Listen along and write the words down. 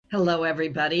Hello,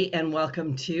 everybody, and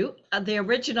welcome to the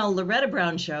original Loretta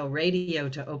Brown Show, radio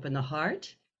to open the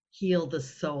heart, heal the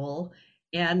soul,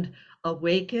 and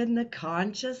awaken the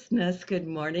consciousness. Good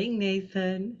morning,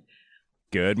 Nathan.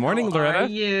 Good How morning, are Loretta.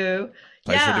 you?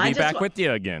 Pleasure Yeah, to I be just back want with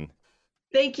you again.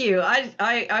 thank you.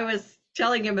 I was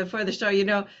telling him before the show,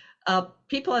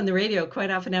 people on the radio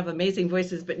quite often have amazing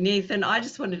voices, but Nathan, I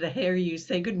just wanted to hear you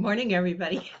say good morning,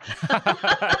 everybody.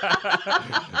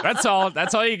 That's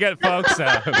all you get, folks.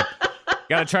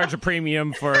 Got to charge a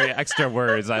premium for extra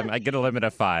words. I get a limit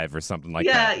of 5 or something like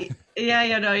that.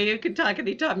 Yeah, you can talk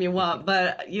anytime you want,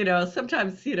 but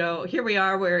sometimes, here we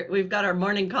are where we've got our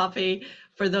morning coffee.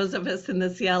 For those of us in the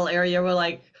Seattle area, we're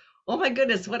like, oh my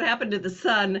goodness, what happened to the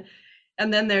sun?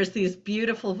 And then there's these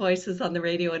beautiful voices on the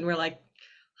radio, and we're like,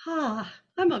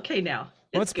 I'm okay now.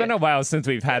 Well, It's it's been good. a while since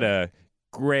we've had a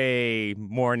gray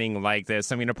morning like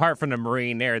this. I mean, apart from the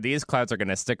marine air, these clouds are going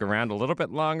to stick around a little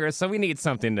bit longer, so we need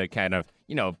something to kind of,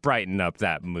 brighten up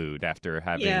that mood after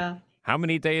having Yeah. how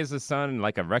many days of sun?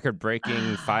 Like a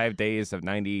record-breaking 5 days of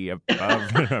 90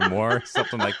 above or more,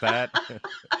 something like that.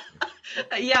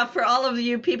 Yeah, for all of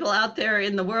you people out there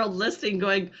in the world listening,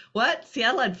 going, what?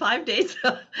 Seattle had 5 days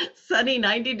of sunny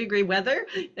 90-degree weather?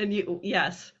 And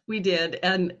yes, we did.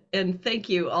 And thank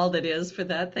you, all that is, for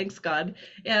that. Thanks, God.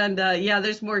 And yeah,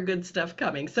 there's more good stuff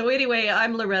coming. So anyway,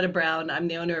 I'm Loretta Brown. I'm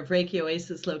the owner of Reiki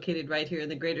Oasis, located right here in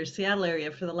the greater Seattle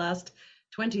area. For the last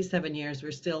 27 years,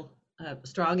 we're still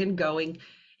strong and going.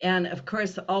 And of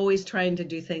course, always trying to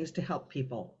do things to help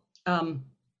people.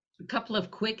 A couple of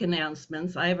quick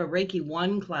announcements. I have a Reiki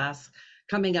 1 class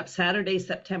coming up Saturday,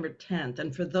 September 10th.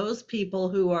 And for those people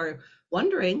who are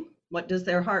wondering, what does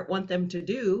their heart want them to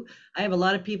do? I have a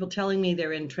lot of people telling me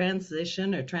they're in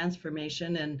transition or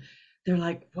transformation, and they're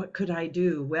like, what could I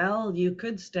do? Well, you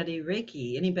could study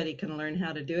Reiki. Anybody can learn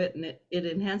how to do it, and it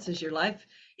enhances your life,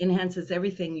 enhances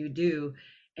everything you do.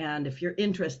 And if you're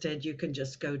interested, you can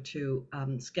just go to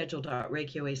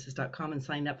schedule.reikioasis.com and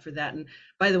sign up for that. And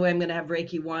by the way, I'm going to have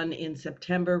Reiki 1 in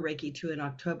September, Reiki 2 in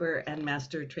October, and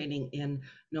Master Training in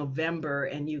November.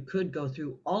 And you could go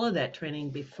through all of that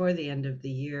training before the end of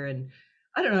the year. And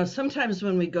I don't know, sometimes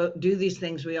when we go do these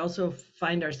things, we also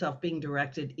find ourselves being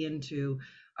directed into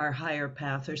our higher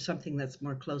path or something that's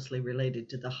more closely related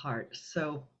to the heart.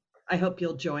 So I hope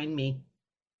you'll join me.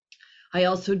 I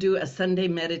also do a Sunday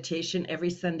meditation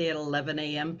every Sunday at 11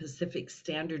 a.m. Pacific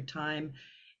Standard Time.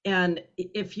 And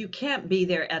if you can't be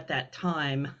there at that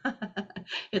time,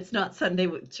 it's not Sunday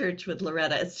church with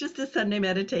Loretta. It's just a Sunday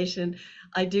meditation.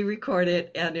 I do record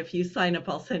it. And if you sign up,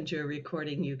 I'll send you a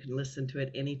recording. You can listen to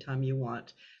it anytime you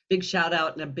want. Big shout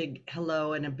out and a big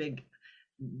hello and a big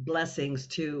blessings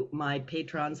to my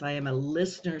patrons. I am a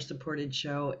listener supported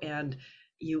show, and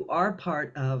you are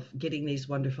part of getting these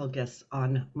wonderful guests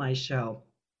on my show.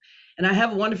 And I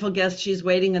have a wonderful guest. She's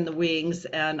waiting in the wings.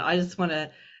 And I just want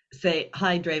to say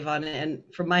hi, Drayvon. And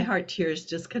from my heart, tears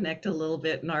just connect a little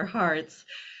bit in our hearts.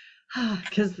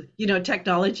 Because,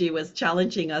 technology was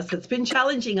challenging us. It's been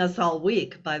challenging us all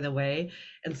week, by the way.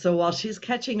 And so while she's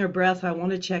catching her breath, I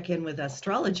want to check in with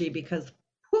astrology because,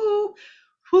 whoo,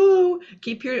 whoo,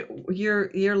 keep your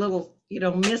little,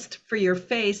 mist for your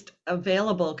face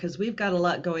available because we've got a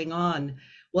lot going on.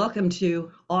 Welcome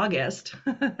to August.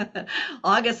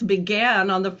 August began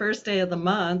on the first day of the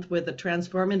month with the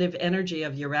transformative energy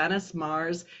of Uranus,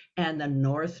 Mars, and the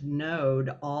North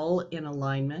Node all in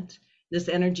alignment. This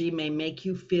energy may make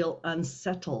you feel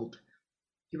unsettled.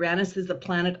 Uranus is the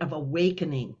planet of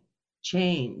awakening,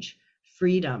 change,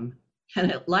 freedom, and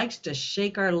it likes to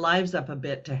shake our lives up a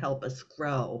bit to help us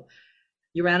grow.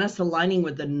 Uranus aligning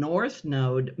with the North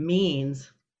Node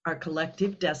means our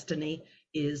collective destiny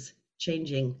is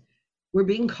changing. We're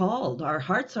being called. Our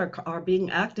hearts are being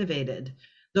activated.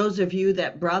 Those of you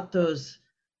that brought those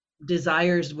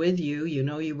desires with you,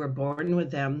 you were born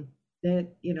with them, that,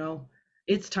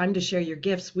 it's time to share your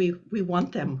gifts. We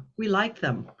want them. We like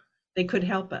them. They could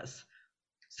help us.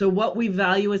 So what we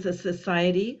value as a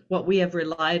society, what we have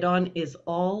relied on is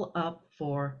all up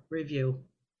for review.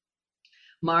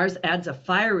 Mars adds a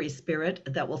fiery spirit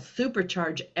that will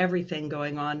supercharge everything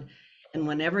going on. And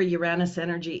whenever Uranus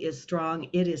energy is strong,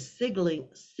 it is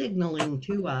signaling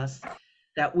to us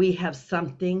that we have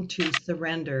something to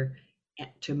surrender,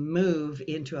 to move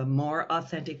into a more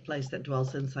authentic place that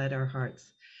dwells inside our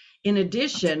hearts. In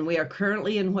addition, we are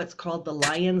currently in what's called the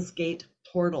Lionsgate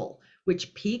portal,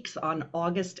 which peaks on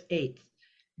August 8th.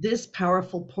 This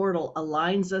powerful portal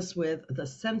aligns us with the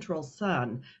central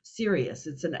sun, Sirius.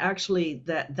 It's actually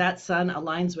that sun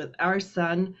aligns with our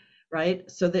sun,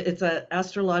 right? So that it's an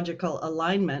astrological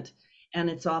alignment, and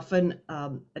it's often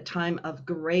a time of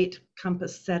great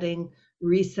compass setting,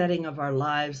 resetting of our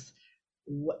lives.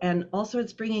 And also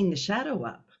it's bringing the shadow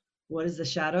up. What is the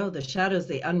shadow? The shadow is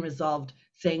the unresolved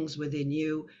things within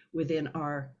you, within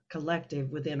our collective,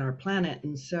 within our planet.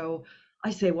 And so I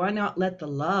say, why not let the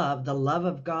love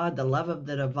of God, the love of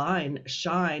the divine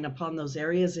shine upon those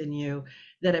areas in you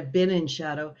that have been in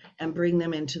shadow and bring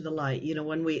them into the light. You know,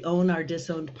 when we own our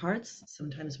disowned parts,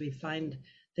 sometimes we find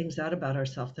things out about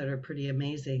ourselves that are pretty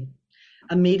amazing.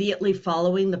 Immediately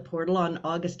following the portal on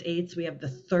August 8th, we have the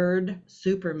third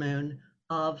supermoon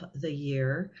of the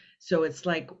year. So it's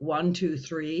like 1, 2,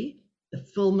 3. The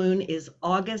full moon is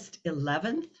August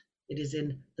 11th. It is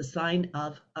in the sign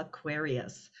of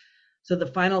Aquarius. So the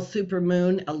final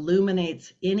supermoon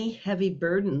illuminates any heavy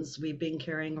burdens we've been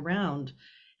carrying around,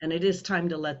 and it is time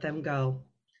to let them go.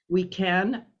 We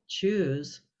can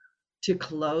choose to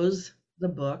close the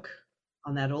book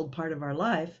on that old part of our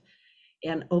life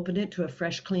and open it to a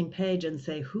fresh, clean page and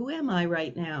say, who am I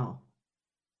right now?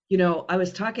 You know, I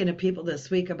was talking to people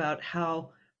this week about how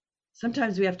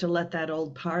sometimes we have to let that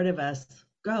old part of us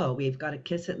go. We've got to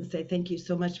kiss it and say, thank you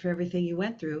so much for everything you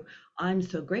went through. I'm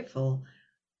so grateful.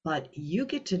 But you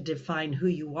get to define who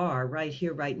you are right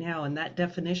here, right now. And that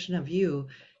definition of you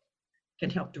can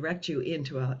help direct you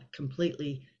into a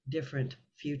completely different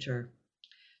future.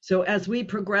 So as we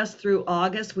progress through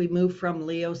August, we move from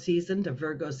Leo season to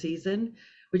Virgo season,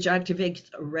 which activates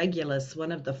Regulus,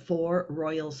 one of the 4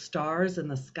 royal stars in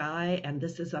the sky. And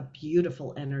this is a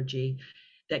beautiful energy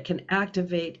that can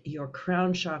activate your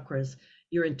crown chakras,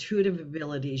 your intuitive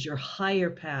abilities, your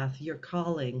higher path, your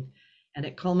calling. And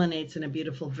it culminates in a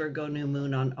beautiful Virgo new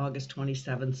moon on August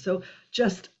 27th. So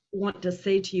just want to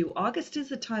say to you, August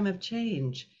is a time of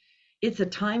change. It's a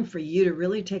time for you to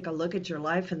really take a look at your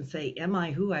life and say, am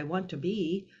I who I want to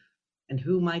be? And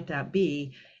who might that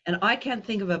be? And I can't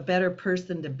think of a better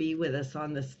person to be with us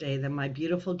on this day than my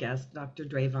beautiful guest, Dr.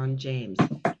 Drayvon James.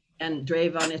 And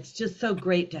Drayvon, it's just so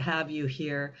great to have you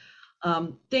here.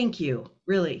 Thank you,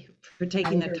 really, for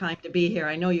taking the time to be here.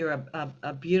 I know you're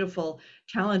a beautiful,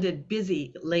 talented,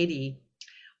 busy lady,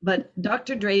 but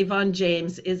Dr. Drayvon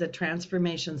James is a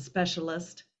transformation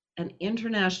specialist, an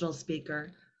international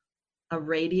speaker, a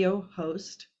radio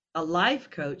host, a life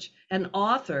coach, and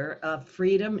author of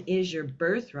Freedom is Your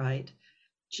Birthright.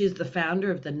 She's the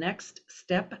founder of the Next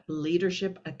Step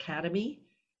Leadership Academy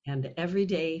and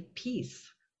Everyday Peace,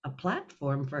 a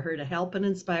platform for her to help and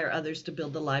inspire others to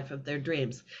build the life of their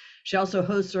dreams. She also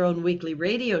hosts her own weekly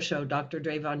radio show, Dr.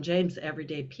 Drayvon James,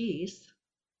 Everyday Peace,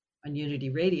 on Unity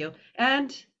Radio.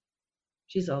 And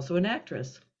she's also an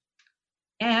actress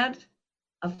and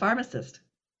a pharmacist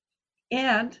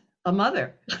and a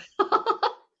mother.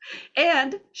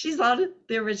 And she's on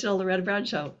the original Loretta Brown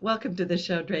Show. Welcome to the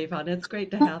show, Drayvon. It's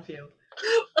great to have you.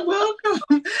 Welcome.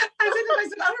 I said to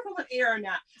myself, I don't know what air or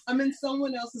not. I'm in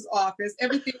someone else's office.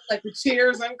 Everything, like the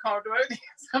chair's uncomfortable.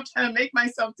 I'm trying to make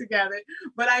myself together.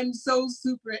 But I'm so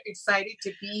super excited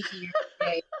to be here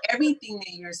today. Everything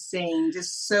that you're saying,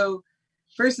 just so,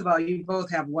 first of all, you both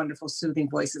have wonderful, soothing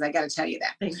voices. I got to tell you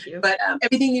that. Thank you. But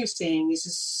everything you're saying is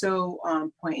just so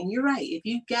on point. And you're right. If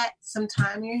you got some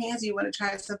time in your hands, you want to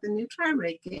try something new, try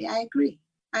Reiki. I agree.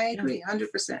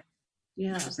 100%.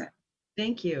 Yeah. 100%.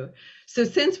 Thank you. So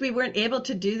since we weren't able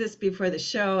to do this before the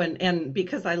show, and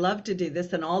because I love to do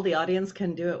this and all the audience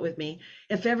can do it with me,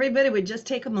 if everybody would just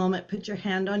take a moment, put your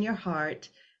hand on your heart,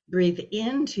 breathe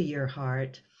into your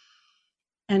heart,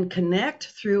 and connect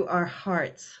through our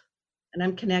hearts. And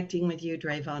I'm connecting with you,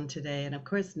 Drayvon, today, and of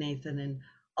course, Nathan and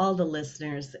all the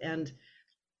listeners. And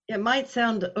it might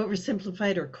sound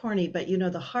oversimplified or corny, but you know,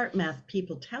 the heart math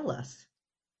people tell us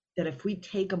that if we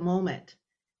take a moment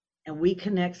and we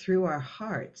connect through our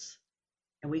hearts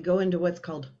and we go into what's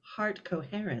called heart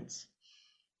coherence,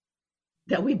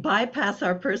 that we bypass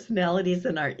our personalities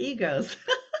and our egos.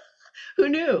 Who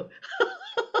knew?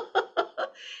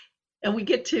 And we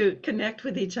get to connect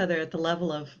with each other at the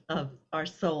level of our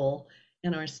soul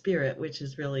and our spirit, which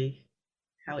is really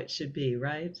how it should be,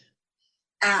 right?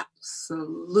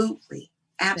 Absolutely.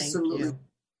 Absolutely. Thank you.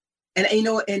 And you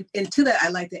know, and to that, I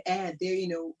like to add there, you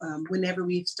know, whenever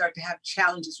we start to have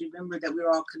challenges, remember that we're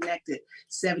all connected.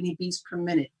 70 beats per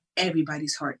minute,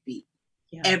 everybody's heartbeat.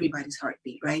 Yeah. Everybody's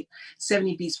heartbeat, right?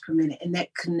 70 beats per minute. And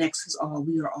that connects us all.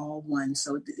 We are all one.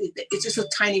 So it's just a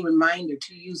tiny reminder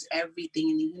to use everything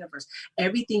in the universe.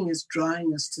 Everything is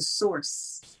drawing us to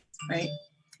source, right?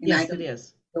 And yes, it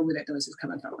is. Know where that noise is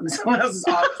coming from. Someone else's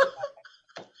office.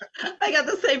 I got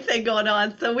the same thing going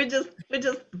on. So we just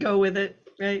go with it,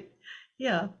 right?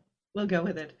 Yeah, we'll go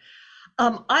with it.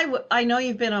 I know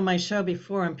you've been on my show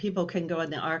before, and people can go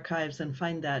in the archives and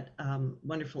find that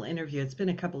wonderful interview. It's been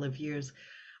a couple of years.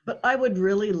 But I would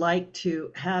really like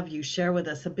to have you share with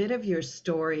us a bit of your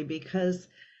story because,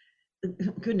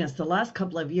 goodness, the last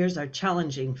couple of years are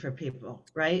challenging for people,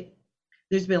 right?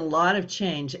 There's been a lot of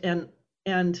change,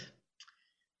 and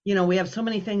you know, we have so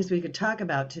many things we could talk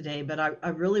about today, but I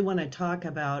really want to talk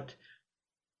about,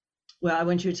 well, I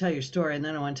want you to tell your story, and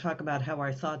then I want to talk about how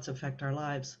our thoughts affect our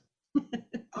lives.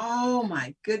 Oh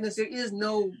my goodness, there is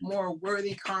no more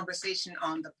worthy conversation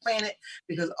on the planet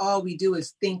because all we do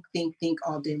is think, think, think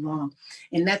all day long.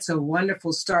 And that's a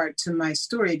wonderful start to my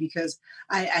story because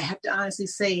I have to honestly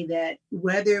say that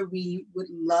whether we would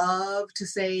love to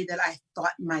say that I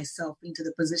thought myself into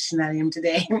the position I am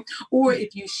today, or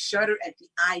if you shudder at the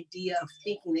idea of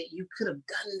thinking that you could have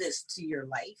done this to your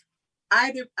life,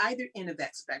 either end of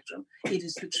that spectrum, it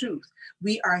is the truth.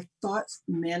 Our thoughts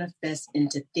manifest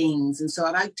into things. And so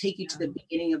I'd like to take you to the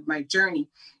beginning of my journey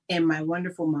and my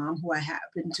wonderful mom, who I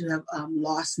happen to have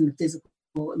lost in the physical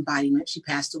embodiment. She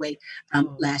passed away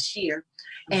last year.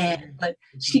 But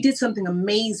she did something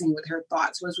amazing with her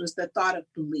thoughts, which was the thought of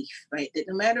belief, right? That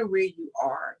no matter where you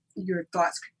are, your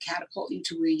thoughts could catapult you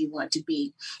to where you want to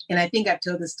be. And I think I've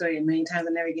told this story many times,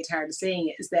 I never get tired of saying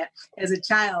it, is that as a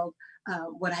child,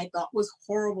 what I thought was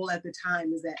horrible at the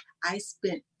time is that I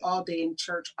spent all day in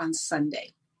church on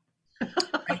Sunday.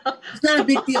 Right? It's not a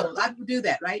big deal. A lot of people do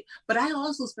that, right? But I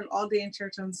also spent all day in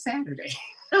church on Saturday.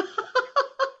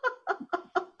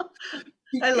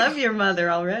 I love your mother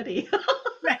already.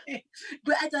 Right.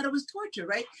 But I thought it was torture,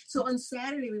 right? So on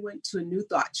Saturday, we went to a New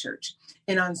Thought church.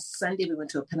 And on Sunday, we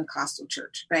went to a Pentecostal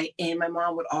church, right? And my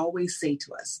mom would always say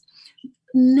to us,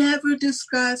 never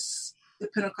discuss the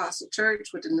Pentecostal church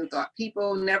with the New Thought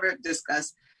people, never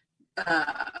discuss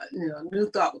New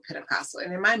Thought with Pentecostal.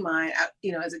 And in my mind,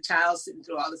 as a child sitting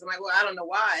through all this, I'm like, well, I don't know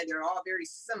why. They're all very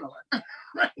similar.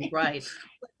 Right.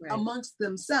 Amongst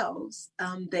themselves,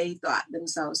 they thought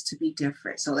themselves to be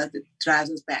different. So that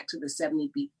drives us back to the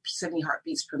 70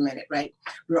 heartbeats per minute, right?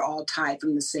 We're all tied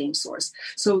from the same source.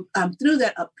 So through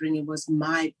that upbringing was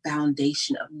my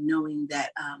foundation of knowing that,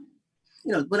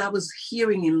 what I was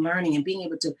hearing and learning and being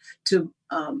able to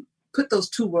put those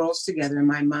two worlds together in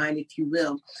my mind, if you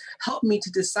will, helped me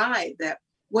to decide that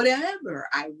whatever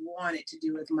I wanted to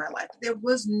do with my life, there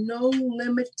was no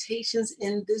limitations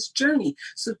in this journey.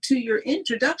 So to your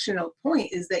introductional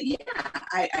point is that,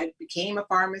 I became a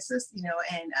pharmacist,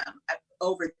 and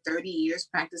over 30 years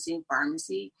practicing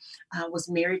pharmacy, was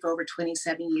married for over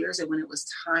 27 years. And when it was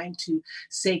time to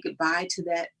say goodbye to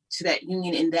that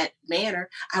union in that manner,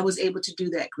 I was able to do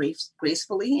that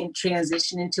gracefully and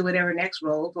transition into whatever next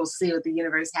role. We'll see what the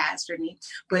universe has for me.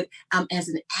 But as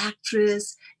an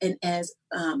actress and as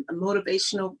a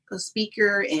motivational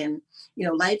speaker and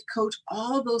life coach,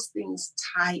 all those things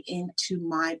tie into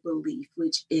my belief,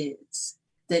 which is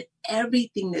that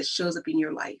everything that shows up in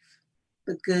your life,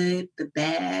 the good, the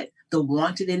bad, the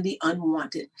wanted and the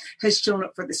unwanted, has shown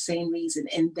up for the same reason.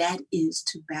 And that is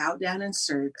to bow down and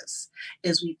serve us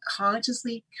as we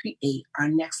consciously create our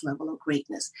next level of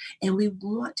greatness. And we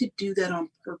want to do that on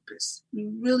purpose. We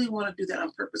really want to do that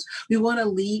on purpose. We want to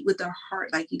lead with our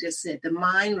heart, like you just said. The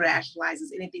mind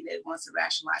rationalizes anything that it wants to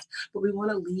rationalize, but we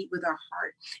want to lead with our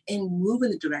heart and move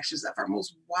in the directions of our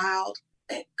most wild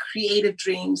and creative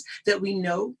dreams that we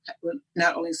know will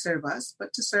not only serve us,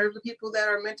 but to serve the people that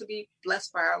are meant to be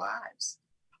blessed by our lives.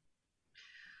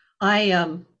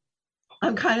 I'm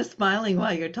kind of smiling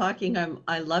while you're talking.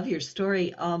 I love your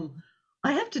story.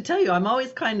 I have to tell you, I'm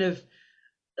always kind of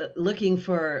looking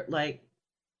for like,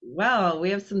 wow,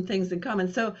 we have some things in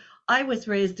common. So I was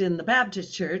raised in the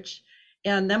Baptist church.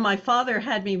 And then my father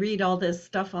had me read all this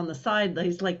stuff on the side.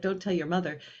 He's like, don't tell your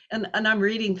mother. And I'm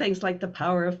reading things like The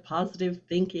Power of Positive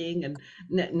Thinking and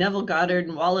Neville Goddard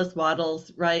and Wallace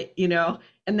Wattles, right?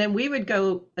 And then we would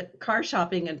go car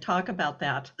shopping and talk about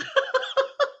that.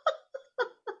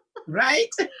 Right?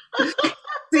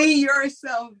 See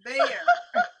yourself there.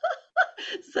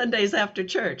 Sundays after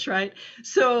church, right?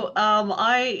 So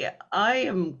I'm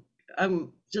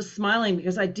just smiling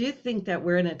because I do think that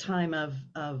we're in a time of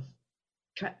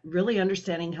really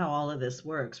understanding how all of this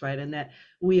works, right? And that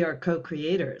we are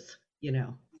co-creators,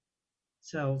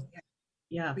 So,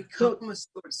 yeah. We come from a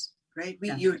source, right?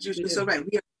 You're so right.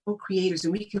 We are co-creators,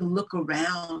 and we can look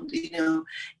around,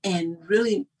 and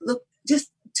really look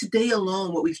just today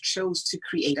alone what we've chose to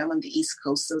create. I'm on the East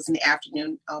Coast, so it's in the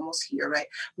afternoon, almost here, right?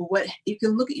 But what you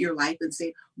can look at your life and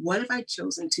say, what have I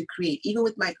chosen to create? Even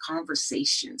with my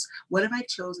conversations, what have I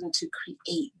chosen to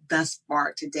create thus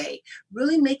far today?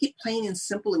 Really make it plain and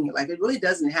simple in your life. It really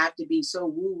doesn't have to be so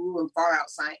woo-woo and far out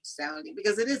sounding,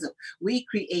 because it isn't. We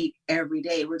create every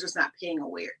day. We're just not paying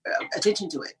attention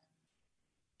to it.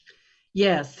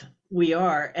 Yes, we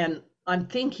are. And I'm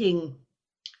thinking,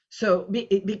 so,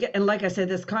 and like I said,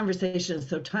 this conversation is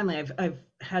so timely. I've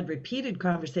had repeated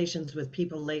conversations with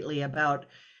people lately about,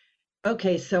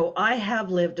 okay, so I have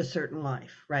lived a certain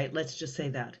life, right? Let's just say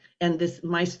that. And this,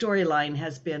 my storyline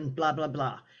has been blah, blah,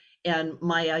 blah. And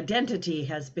my identity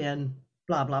has been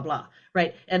blah, blah, blah,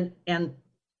 right? And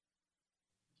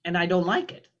I don't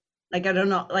like it. Like, I don't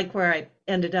know, like where I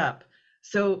ended up.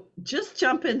 So just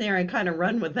jump in there and kind of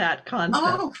run with that concept.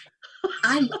 Oh,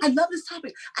 I love this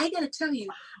topic. I got to tell you,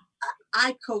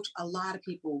 I coach a lot of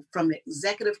people from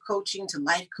executive coaching to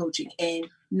life coaching. And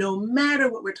no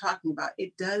matter what we're talking about,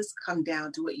 it does come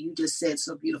down to what you just said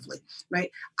so beautifully,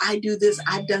 right? I do this,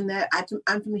 I've done that.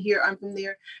 I'm from here, I'm from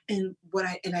there. And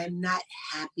I'm not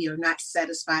happy or not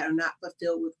satisfied or not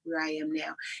fulfilled with where I am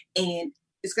now. And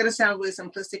it's going to sound really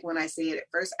simplistic when I say it at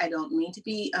first. I don't mean to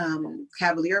be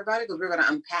cavalier about it, because we're going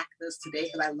to unpack this today,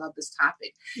 because I love this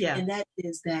topic. Yeah. And that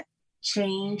is that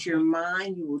change your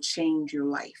mind, you will change your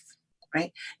life.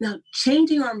 Right? Now,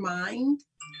 changing our mind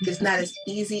is not as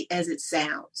easy as it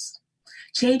sounds.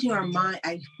 Changing our mind,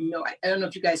 I don't know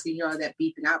if you guys can hear all that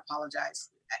beeping. I apologize.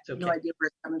 I have no idea where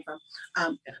it's coming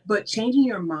from. But changing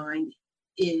your mind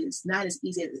is not as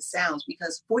easy as it sounds,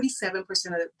 because 47% of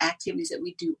the activities that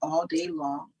we do all day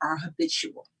long are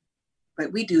habitual. Right?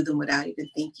 We do them without even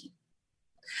thinking.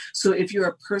 So if you're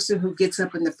a person who gets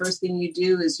up and the first thing you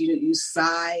do is, you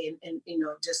sigh and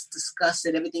just disgust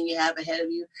at everything you have ahead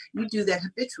of you, you do that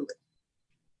habitually.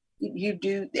 You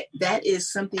do that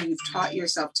is something you've taught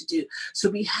yourself to do. So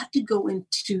we have to go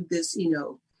into this,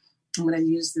 I'm going to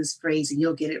use this phrase and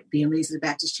you'll get it being raised in the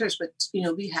Baptist church, but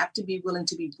we have to be willing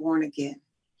to be born again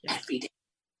every day,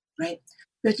 right?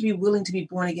 We have to be willing to be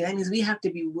born again. That means we have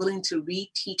to be willing to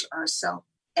reteach ourselves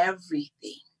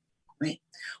everything. Right?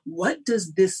 What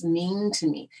does this mean to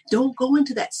me? Don't go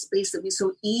into that space that we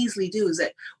so easily do, is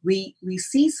that we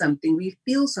see something, we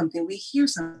feel something, we hear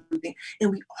something, and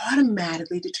we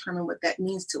automatically determine what that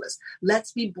means to us.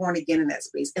 Let's be born again in that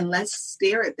space, and let's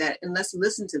stare at that, and let's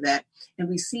listen to that and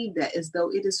receive that as though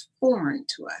it is foreign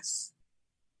to us.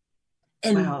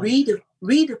 And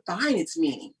redefine its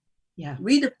meaning. Yeah.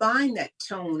 Redefine that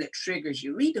tone that triggers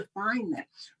you. Redefine that.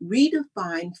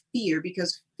 Redefine fear,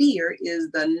 because fear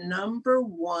is the number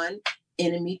one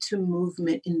enemy to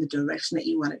movement in the direction that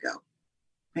you want to go.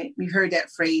 Right? We've heard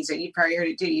that phrase, and you probably heard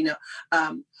it too.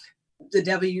 The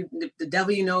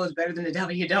devil you know is better than the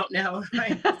devil you don't know.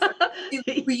 Right?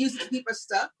 We use it to keep us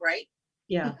stuck, right?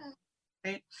 Yeah.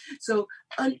 Right. So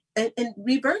and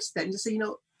reverse that and just say,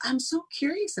 I'm so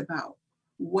curious about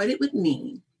what it would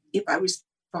mean if I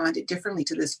responded differently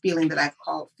to this feeling that I've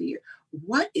called fear.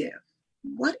 What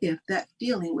if that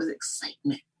feeling was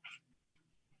excitement?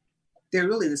 They're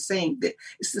really the same.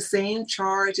 It's the same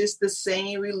charge. It's the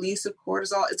same release of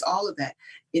cortisol. It's all of that.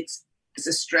 It's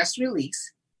a stress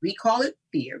release. We call it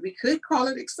fear. We could call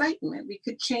it excitement. We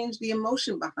could change the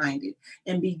emotion behind it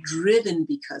and be driven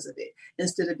because of it,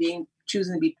 instead of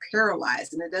choosing to be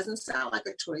paralyzed. And it doesn't sound like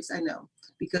a choice, I know,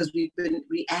 because we've been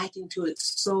reacting to it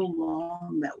so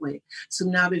long that way. So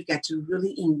now we've got to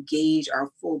really engage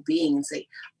our full being and say,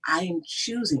 I am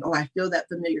choosing. Oh, I feel that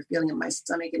familiar feeling in my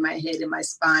stomach, in my head, in my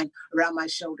spine, around my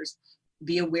shoulders.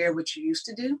 Be aware of what you used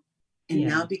to do, and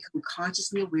now become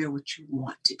consciously aware of what you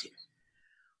want to do.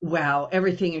 Wow,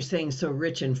 everything you're saying is so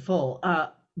rich and full,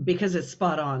 because it's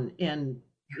spot on, and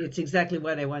it's exactly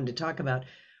what I wanted to talk about.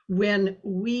 When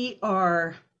we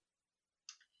are,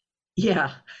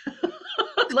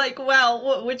 like,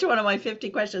 wow, which one of my 50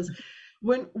 questions?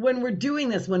 When we're doing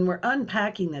this, when we're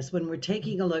unpacking this, when we're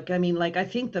taking a look, I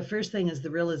think the first thing is the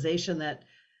realization that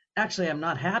actually I'm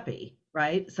not happy,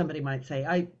 right? Somebody might say,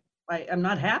 I'm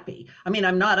not happy.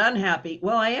 I'm not unhappy.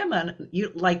 Well, I am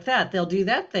like that. They'll do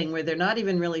that thing where they're not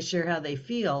even really sure how they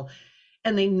feel,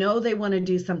 and they know they want to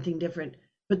do something different,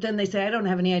 but then they say, I don't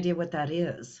have any idea what that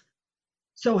is.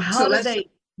 So how do they?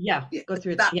 Go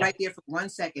through that. Stop right there for 1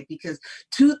 second, because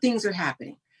two things are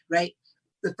happening, right?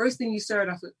 The first thing you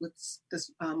started off with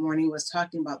this morning was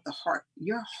talking about the heart.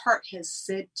 Your heart has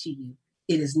said to you,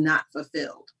 it is not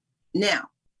fulfilled. Now,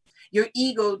 your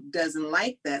ego doesn't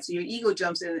like that. So your ego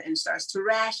jumps in and starts to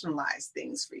rationalize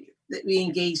things for you. That we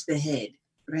engage the head,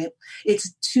 right?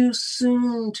 It's too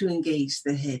soon to engage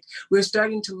the head. We're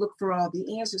starting to look for all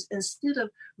the answers instead of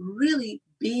really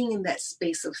being in that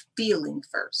space of feeling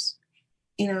first.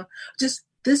 Just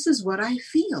this is what I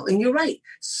feel. And you're right.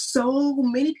 So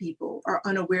many people are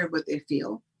unaware of what they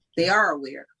feel. They are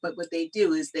aware, but what they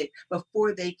do is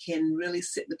before they can really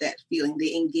sit with that feeling,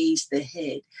 they engage the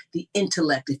head, the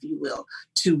intellect, if you will,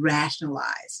 to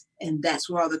rationalize. And that's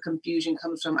where all the confusion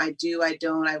comes from. I do, I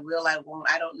don't, I will, I won't,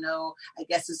 I don't know, I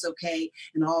guess it's okay.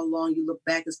 And all along you look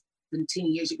back, it's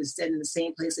 17 years you've been sitting in the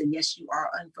same place, and yes, you are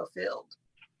unfulfilled,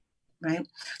 right?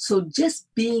 So just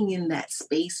being in that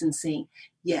space and saying,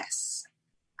 yes,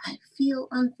 I feel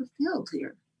unfulfilled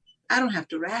here. I don't have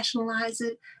to rationalize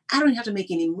it. I don't have to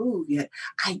make any move yet.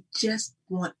 I just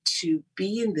want to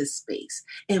be in this space.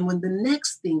 And when the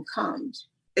next thing comes,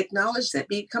 acknowledge that,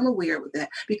 become aware with that,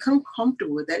 become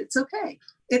comfortable with that. It's okay.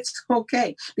 It's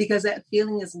okay, because that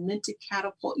feeling is meant to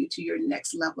catapult you to your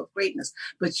next level of greatness,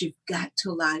 but you've got to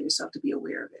allow yourself to be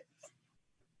aware of it.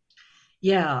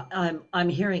 Yeah, I'm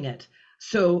hearing it.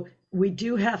 So we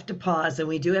do have to pause, and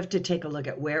we do have to take a look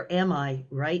at, where am I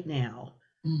right now?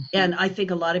 Mm-hmm. And I think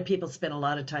a lot of people spend a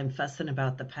lot of time fussing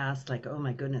about the past, like, oh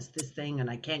my goodness, this thing, and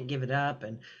I can't give it up.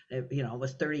 And, it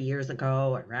was 30 years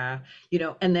ago, or,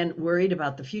 and then worried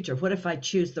about the future. What if I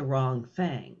choose the wrong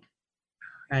thing?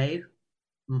 Right?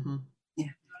 Mm-hmm. Yeah.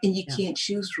 And you can't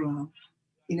choose wrong.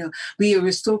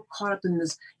 We're so caught up in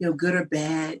this, good or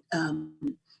bad,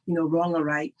 wrong or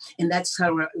right. And that's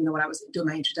how, when I was doing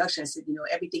my introduction, I said,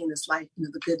 everything in this life,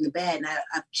 the good and the bad. And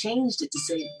I've changed it to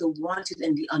say the wanted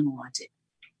and the unwanted.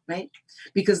 Right?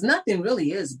 Because nothing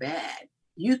really is bad.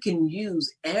 You can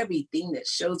use everything that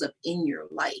shows up in your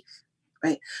life,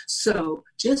 right? So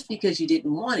just because you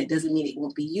didn't want it doesn't mean it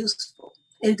won't be useful.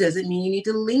 It doesn't mean you need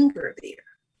to linger there,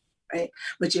 right?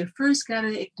 But you first got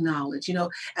to acknowledge,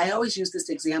 I always use this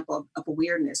example of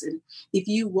awareness. And if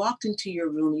you walked into your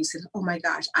room and you said, oh my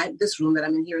gosh, this room that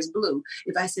I'm in here is blue.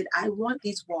 If I said, I want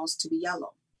these walls to be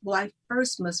yellow, well, I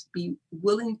first must be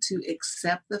willing to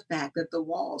accept the fact that the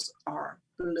walls are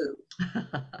blue,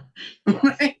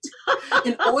 right?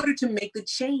 In order to make the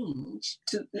change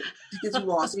to get the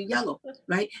walls to be yellow,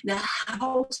 right? Now,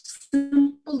 how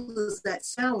simple does that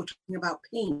sound? We're talking about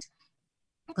paint,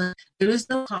 but there is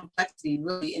no complexity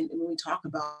really. And when we talk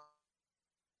about,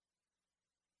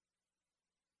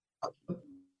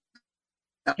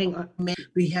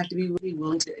 we have to be really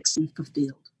willing to be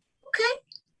fulfilled. Okay,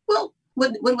 well,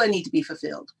 what do I need to be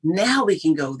fulfilled? Now we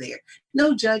can go there.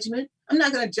 No judgment. I'm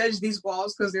not going to judge these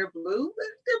walls because they're blue.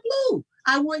 They're blue.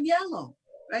 I want yellow,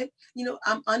 right?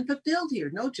 I'm unfulfilled here.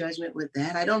 No judgment with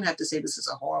that. I don't have to say this is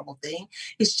a horrible thing.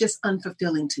 It's just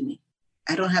unfulfilling to me.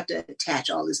 I don't have to attach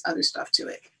all this other stuff to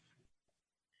it.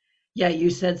 Yeah, you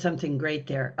said something great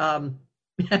there.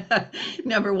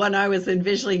 Number one, I was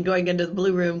envisioning going into the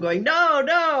blue room going, no,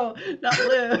 not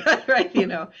blue, right?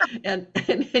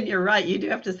 And you're right. You do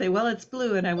have to say, well, it's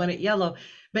blue and I want it yellow.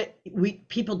 But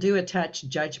people do attach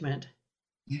judgment,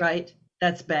 right?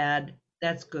 That's bad.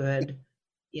 That's good,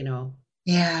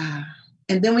 Yeah.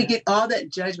 And then we get all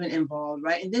that judgment involved,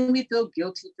 right? And then we feel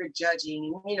guilty for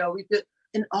judging. We feel,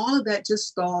 and all of that just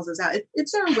stalls us out.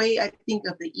 It's our way, I think,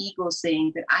 of the ego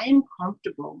saying that I am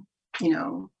comfortable,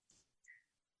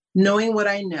 knowing what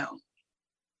I know.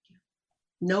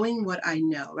 Knowing what I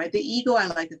know, right? The ego I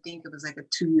like to think of as like a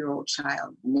 2-year-old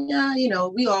child. Yeah,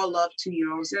 we all love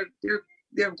 2-year-olds.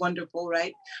 They're wonderful,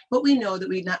 right? But we know that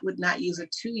we would not use a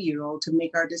 2-year-old to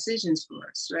make our decisions for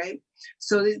us, right?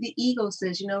 So the ego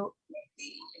says,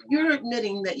 you're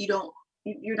admitting that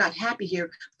you're not happy here,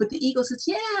 but the ego says,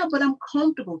 yeah, but I'm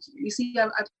comfortable here. You see,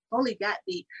 I've only got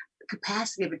the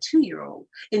capacity of a 2-year-old,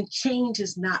 and change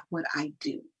is not what I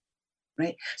do.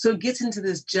 Right? So it gets into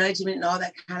this judgment and all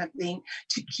that kind of thing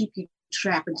to keep you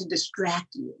trapped and to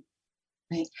distract you.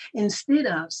 Right? Instead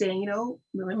of saying,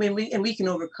 we can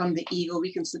overcome the ego.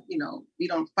 We can, we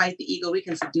don't fight the ego. We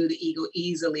can subdue the ego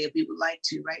easily if we would like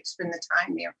to, right? Spend the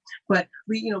time there. But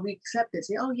we accept it.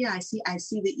 Say, oh yeah, I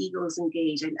see the ego is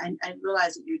engaged. And I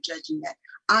realize that you're judging that.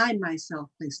 I myself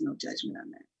place no judgment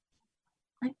on that.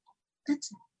 Right?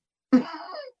 That's it.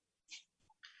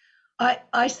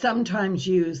 I sometimes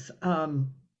use,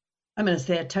 I'm going to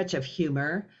say, a touch of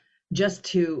humor just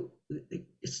to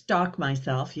stalk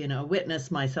myself,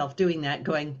 witness myself doing that,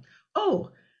 going,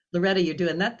 oh, Loretta, you're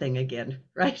doing that thing again,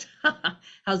 right?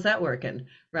 How's that working,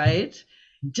 right?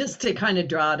 Just to kind of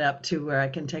draw it up to where I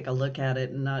can take a look at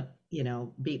it and not,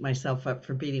 beat myself up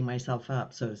for beating myself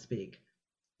up, so to speak.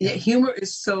 Yeah, humor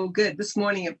is so good. This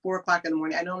morning at 4:00 in the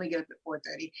morning, I normally get up at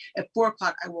 4:30. At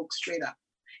 4:00, I woke straight up.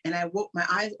 And I woke, my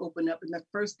eyes opened up, and the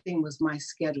first thing was my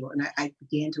schedule. And I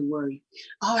began to worry.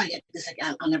 Oh, I get this,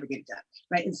 I'll never get it done.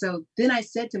 Right. And so then I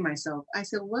said to myself,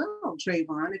 well,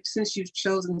 Trayvon, since you've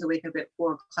chosen to wake up at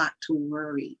 4:00 to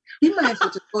worry, you might as well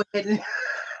just go ahead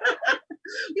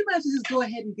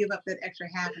and give up that extra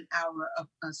half an hour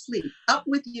of sleep. Up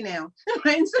with you now.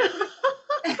 Right.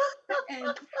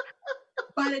 And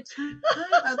by the time,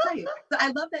 I'll tell you. So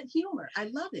I love that humor. I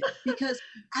love it because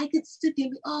I could sit there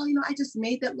and be, oh, I just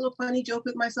made that little funny joke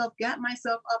with myself, got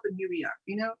myself up, and here we are,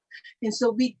 And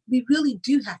so we really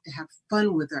do have to have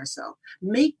fun with ourselves.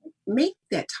 Make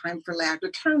that time for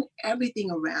laughter. Turn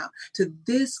everything around to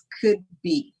this could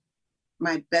be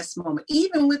my best moment,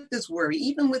 even with this worry,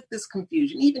 even with this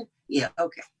confusion,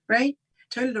 okay, right?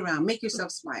 Turn it around. Make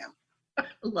yourself smile. I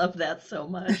love that so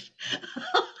much.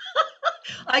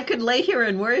 I could lay here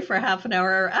and worry for half an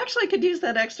hour. Actually, I could use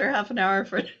that extra half an hour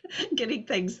for getting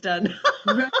things done.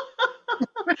 I'm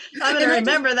going to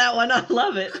remember that one. I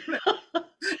love it.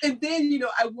 And then,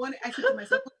 I said to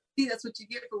myself, see, that's what you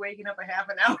get for waking up a half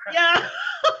an hour. Yeah.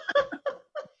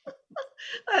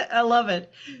 I love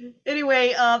it.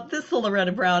 Anyway, this is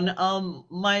Loretta Brown.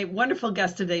 My wonderful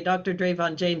guest today, Dr.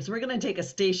 Drayvon James. We're going to take a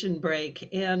station break,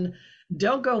 and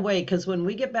don't go away, because when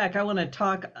we get back, I want to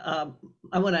talk.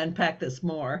 I want to unpack this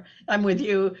more. I'm with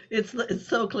you. It's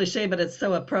so cliche, but it's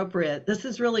so appropriate. This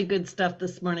is really good stuff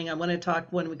this morning. I want to talk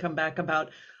when we come back about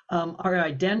our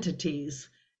identities.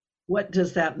 What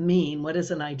does that mean? What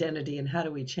is an identity, and how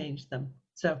do we change them?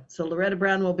 So Loretta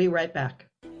Brown will be right back.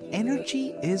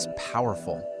 Energy is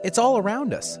powerful. It's all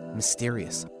around us,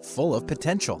 mysterious, full of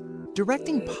potential.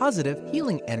 Directing positive,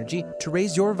 healing energy to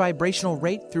raise your vibrational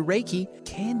rate through Reiki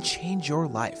can change your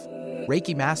life.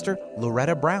 Reiki Master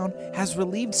Loretta Brown has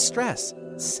relieved stress,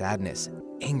 sadness,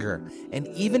 anger, and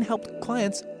even helped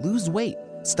clients lose weight,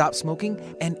 stop smoking,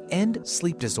 and end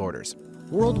sleep disorders.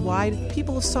 Worldwide,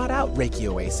 people have sought out Reiki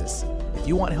Oasis. If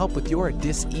you want help with your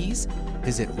dis-ease,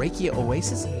 visit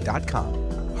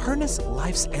ReikiOasis.com. Harness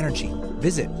life's energy.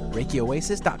 Visit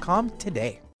ReikiOasis.com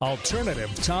today.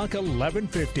 Alternative Talk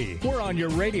 1150. We're on your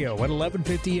radio at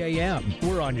 1150 a.m.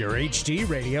 We're on your HD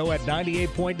radio at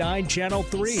 98.9 Channel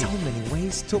 3. So many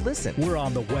ways to listen. We're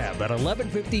on the web at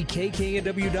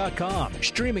 1150kknw.com,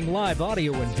 streaming live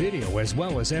audio and video as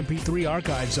well as MP3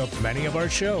 archives of many of our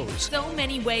shows. So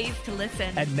many ways to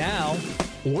listen. And now,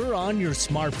 we're on your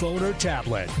smartphone or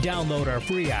tablet. Download our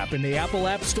free app in the Apple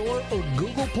App Store or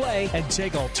Google Play and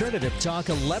take Alternative Talk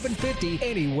 1150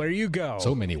 anywhere you go.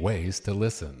 So many ways to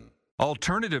listen.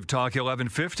 Alternative Talk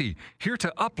 1150, here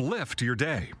to uplift your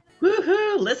day.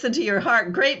 Woohoo! Listen to your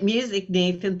heart. Great music,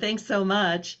 Nathan. Thanks so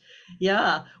much.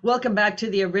 Yeah. Welcome back to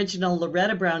the original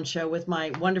Loretta Brown Show with my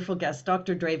wonderful guest,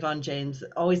 Dr. Drayvon James.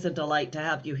 Always a delight to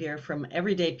have you here from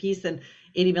Everyday Peace and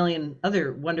 80 million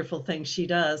other wonderful things she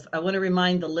does. I want to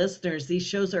remind the listeners, these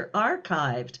shows are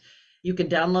archived. You can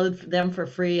download them for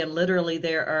free, and literally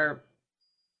there are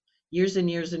years and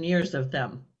years and years of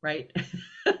them, right?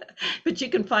 But you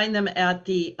can find them at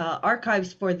the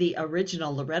archives for the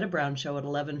original Loretta Brown Show at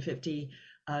 1150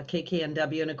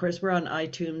 KKNW. And of course, we're on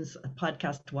iTunes,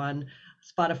 Podcast One,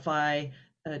 Spotify,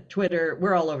 Twitter.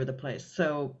 We're all over the place.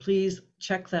 So please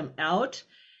check them out.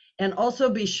 And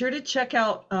also be sure to check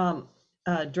out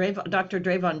Dr.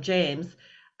 Drayvon James.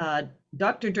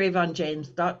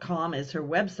 DrDrayvonJames.com is her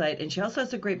website. And she also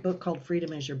has a great book called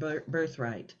Freedom is Your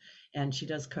Birthright. And she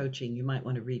does coaching. You might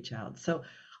want to reach out. So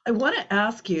I want to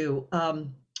ask you, I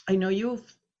know you're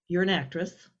an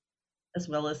actress, as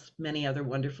well as many other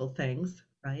wonderful things,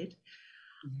 right?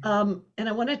 Mm-hmm. And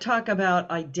I want to talk about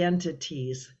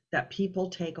identities that people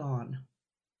take on.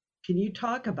 Can you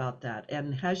talk about that?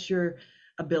 And has your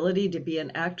ability to be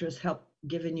an actress helped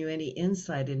given you any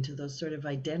insight into those sort of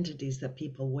identities that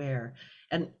people wear?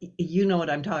 And you know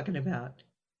what I'm talking about.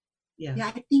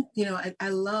 Yeah, I think, I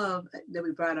love that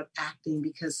we brought up acting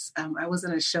because I was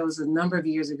in a show a number of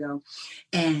years ago,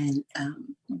 and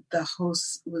the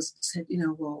host said,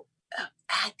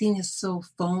 acting is so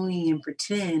phony and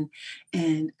pretend,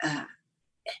 and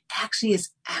actually it's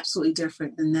absolutely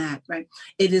different than that, right?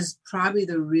 It is probably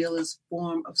the realest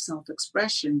form of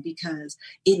self-expression because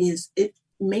it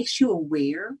makes you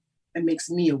aware, it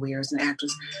makes me aware as an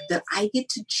actress that I get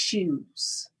to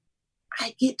choose.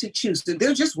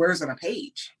 They're just words on a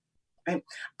page. Right?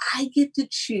 I get to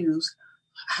choose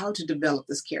how to develop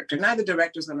this character. Neither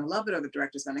director's going to love it or the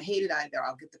director's going to hate it. Either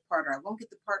I'll get the part or I won't get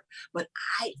the part, but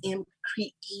I am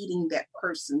creating that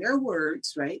person. There are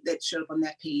words, right, that showed up on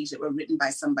that page that were written by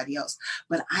somebody else,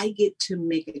 but I get to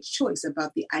make a choice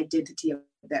about the identity of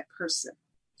that person.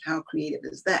 How creative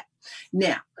is that?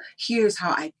 Now, here's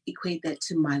how I equate that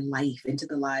to my life and to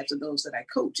the lives of those that I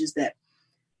coach is that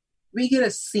we get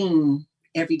a scene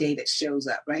every day that shows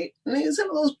up, right? I mean, some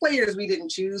of those players we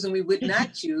didn't choose and we would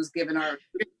not choose given our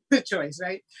choice,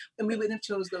 right? And we wouldn't have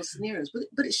chose those scenarios,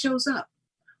 but it shows up.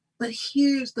 But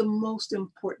here's the most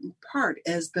important part.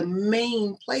 As the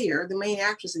main player, the main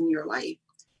actress in your life,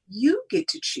 you get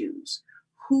to choose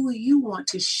who you want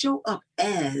to show up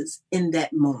as in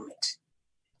that moment.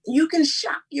 You can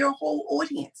shock your whole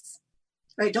audience.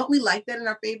 Right? Don't we like that in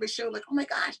our favorite show? Like, oh my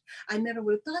gosh, I never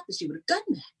would have thought that she would have done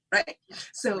that. Right.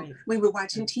 So when we're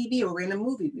watching TV or we're in a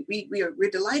movie,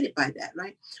 we're delighted by that.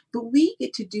 Right. But we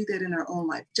get to do that in our own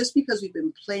life. Just because we've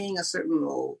been playing a certain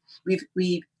role,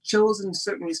 we've chosen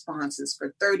certain responses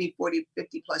for 30, 40,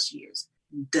 50 plus years,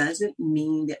 doesn't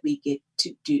mean that we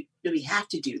have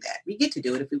to do that. We get to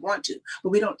do it if we want to,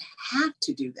 but we don't have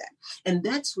to do that. And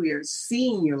that's where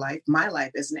seeing your life, my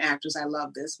life as an actress, I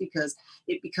love this because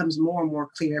it becomes more and more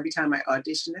clear every time I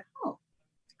audition that, oh,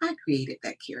 I created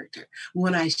that character.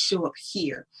 When I show up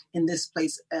here in this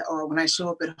place, or when I show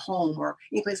up at home or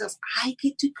anyplace else, I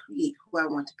get to create who I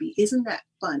want to be. Isn't that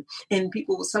fun? And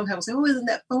people will somehow say, oh, isn't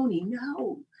that phony?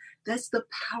 No, that's the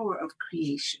power of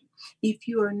creation. If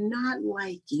you are not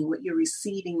liking what you're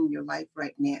receiving in your life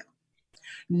right now,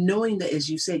 knowing that, as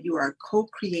you said, you are a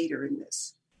co-creator in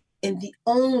this, and the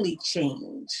only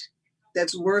change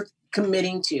that's worth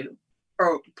committing to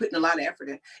or putting a lot of effort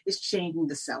in is changing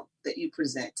the self that you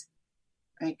present,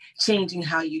 right? Changing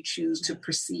how you choose to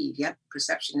perceive. Yep,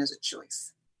 perception is a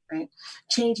choice, right?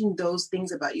 Changing those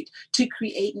things about you to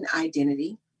create an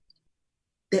identity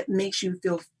that makes you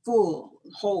feel full,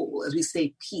 whole, as we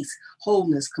say, peace,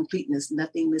 wholeness, completeness,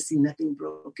 nothing missing, nothing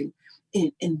broken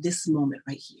in this moment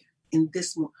right here, in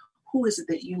this moment. Who is it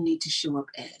that you need to show up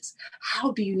as?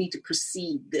 How do you need to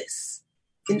perceive this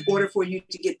in order for you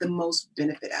to get the most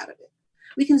benefit out of it?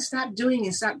 We can stop doing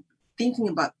and stop thinking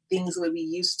about things the way we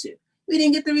used to. We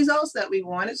didn't get the results that we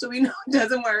wanted, so we know it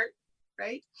doesn't work,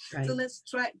 right? So let's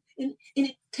try. And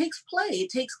it takes play.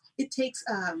 It takes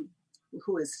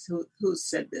who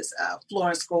said this?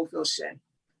 Florence Scofield said,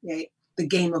 right? The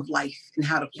game of life and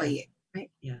how to play it, right?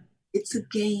 Yeah, it's a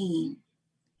game.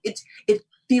 It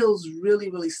feels really,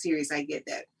 really serious. I get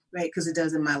that, right? Because it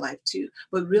does in my life too.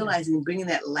 But realizing, bringing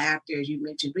that laughter, as you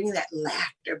mentioned, bringing that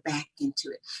laughter back into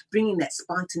it, bringing that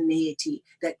spontaneity,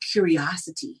 that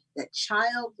curiosity, that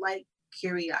childlike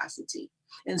curiosity,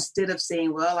 instead of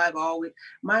saying, well,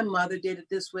 my mother did it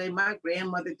this way, my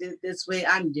grandmother did it this way,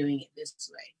 I'm doing it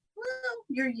this way. Well,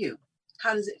 you're you.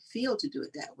 How does it feel to do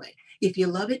it that way? If you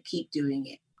love it, keep doing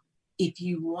it. If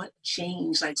you want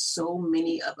change, like so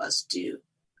many of us do,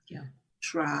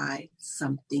 try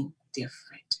something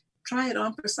different. Try it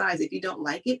on for size. If you don't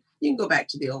like it, you can go back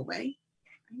to the old way.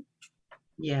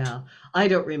 Yeah, I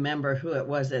don't remember who it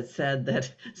was that said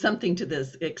that, something to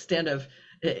this extent of,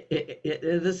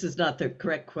 this is not the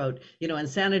correct quote,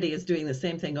 insanity is doing the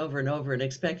same thing over and over and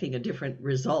expecting a different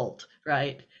result,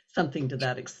 right? Something to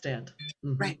that extent.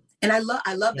 Mm-hmm. Right. And I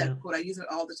love that quote. I use it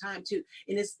all the time too.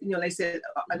 And it's, they said,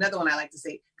 another one I like to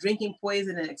say, drinking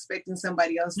poison and expecting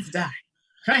somebody else to die.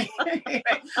 Right.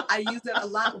 I use that a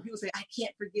lot when people say, I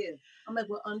can't forgive. I'm like,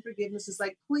 well, unforgiveness is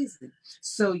like poison.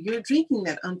 So you're drinking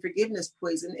that unforgiveness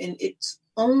poison and it's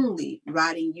only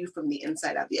rotting you from the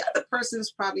inside out. The other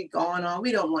person's probably gone on.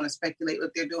 We don't want to speculate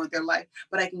what they're doing with their life,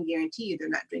 but I can guarantee you they're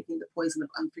not drinking the poison of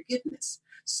unforgiveness.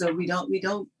 So we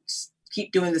don't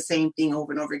keep doing the same thing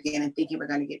over and over again and thinking we're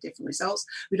going to get different results.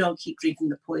 We don't keep drinking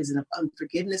the poison of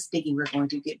unforgiveness, thinking we're going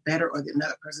to get better or that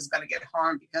another person's going to get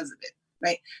harmed because of it.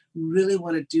 Right? Really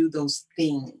want to do those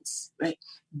things, right?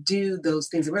 Do those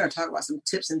things. And we're going to talk about some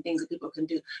tips and things that people can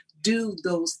do. Do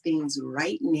those things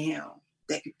right now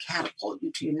that could catapult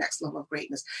you to your next level of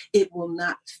greatness. It will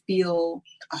not feel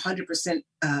 100%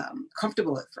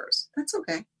 comfortable at first. That's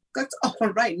okay. That's all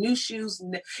right. New shoes.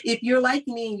 If you're like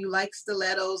me and you like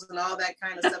stilettos and all that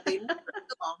kind of stuff, they never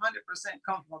feel 100%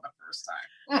 comfortable the first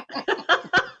time.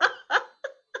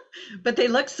 But they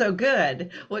look so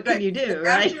good. What can you do,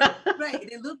 right? Right.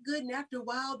 They look good. And after a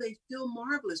while, they feel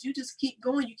marvelous. You just keep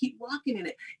going. You keep walking in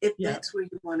it if that's where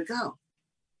you want to go.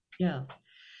 Yeah.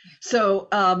 So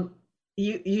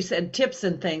you said tips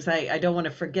and things. I don't want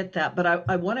to forget that, but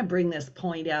I want to bring this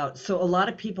point out. So a lot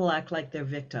of people act like they're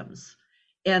victims.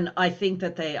 And I think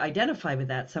that they identify with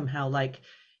that somehow. Like,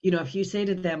 if you say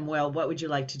to them, well, what would you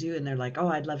like to do? And they're like, oh,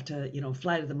 I'd love to,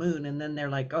 fly to the moon. And then they're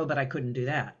like, oh, but I couldn't do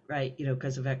that, right?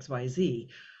 Because of X, Y, Z.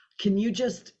 Can you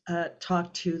just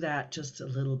talk to that just a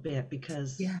little bit?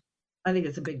 Because I think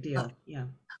it's a big deal. Yeah.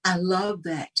 I love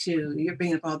that too. You're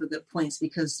bringing up all the good points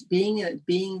because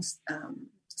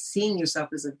seeing yourself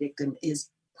as a victim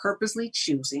is purposely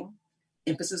choosing,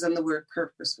 emphasis on the word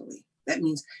purposefully. That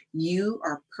means you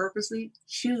are purposely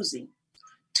choosing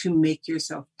to make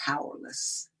yourself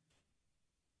powerless.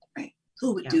 Right?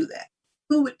 Who would do that?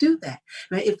 Who would do that?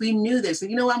 Right? If we knew this,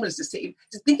 I'm going to just say,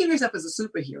 just think of yourself as a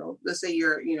superhero. Let's say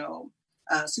you're,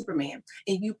 Superman,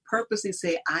 and you purposely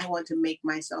say, I want to make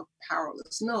myself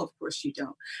powerless. No, of course you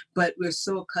don't. But we're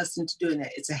so accustomed to doing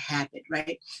that. It's a habit,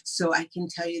 right? So I can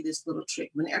tell you this little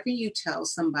trick. Whenever you tell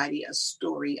somebody a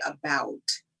story about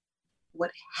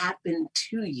what happened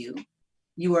to you,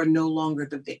 you are no longer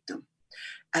the victim.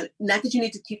 Not that you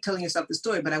need to keep telling yourself the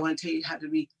story, but I want to tell you how to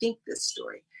rethink this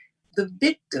story. The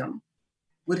victim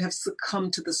would have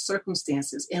succumbed to the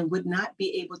circumstances and would not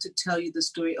be able to tell you the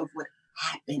story of what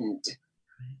happened.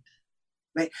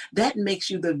 Right? That makes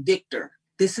you the victor.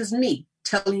 This is me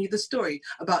telling you the story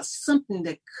about something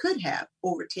that could have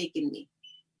overtaken me.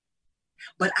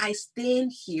 But I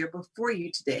stand here before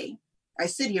you today. I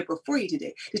sit here before you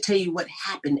today to tell you what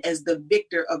happened as the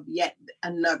victor of yet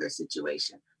another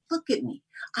situation. Look at me.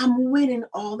 I'm winning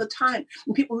all the time.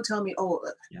 And people who tell me, oh,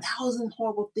 1,000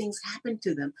 horrible things happened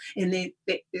to them. And they're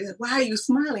like, why are you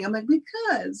smiling? I'm like,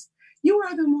 because you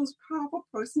are the most powerful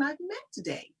person I've met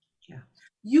today. Yeah.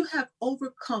 You have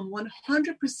overcome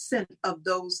 100% of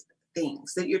those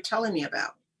things that you're telling me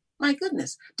about. My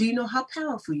goodness, do you know how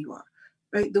powerful you are?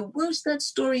 Right? The worse that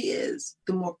story is,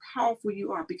 the more powerful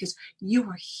you are because you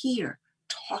are here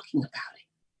talking about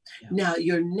it. Yeah. Now,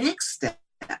 your next step,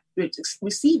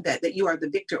 receive that you are the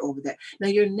victor over that. Now,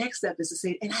 your next step is to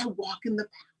say, and I walk in the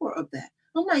power of that.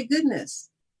 Oh, my goodness.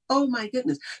 Oh, my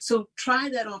goodness. So try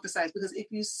that on for size, because if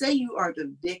you say you are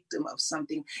the victim of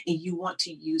something and you want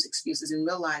to use excuses, and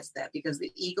realize that because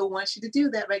the ego wants you to do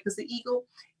that, right? Because the ego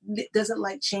doesn't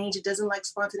like change. It doesn't like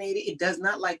spontaneity. It does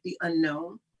not like the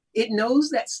unknown. It knows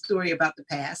that story about the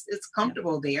past. It's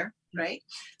comfortable there, right?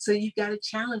 So you've got to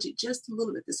challenge it just a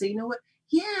little bit to say, you know what?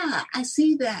 Yeah, I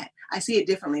see that. I see it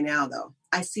differently now, though.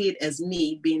 I see it as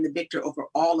me being the victor over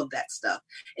all of that stuff.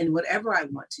 And whatever I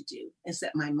want to do and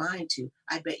set my mind to,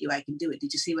 I bet you I can do it.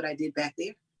 Did you see what I did back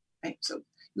there? Right? So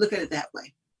look at it that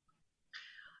way.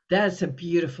 That's a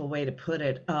beautiful way to put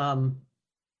it.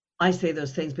 I say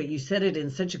those things, but you said it in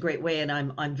such a great way, and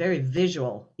I'm very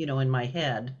visual, in my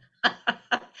head.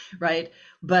 Right.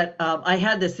 But I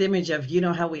had this image of,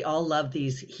 how we all love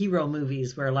these hero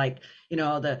movies where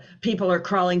the people are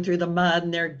crawling through the mud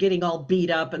and they're getting all beat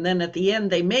up. And then at the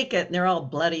end they make it and they're all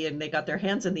bloody and they got their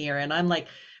hands in the air. And I'm like,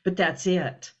 but that's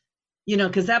it,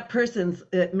 because that person's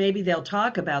maybe they'll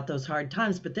talk about those hard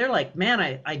times, but they're like,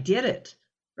 man, I did it.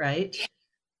 Right.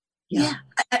 Yeah.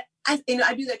 I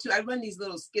do that too. I run these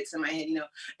little skits in my head,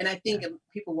 and I think of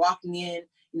people walking in,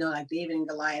 like David and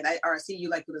Goliath. I see you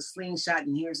like with a slingshot,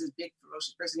 and here's this big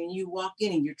ferocious person, and you walk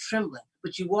in and you're trembling,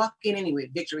 but you walk in anyway.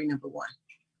 Victory number one,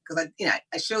 because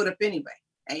I showed up anyway.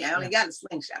 I only got a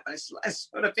slingshot, but I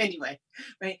showed up anyway,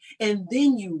 right? And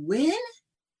then you win.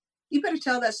 You better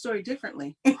tell that story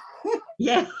differently.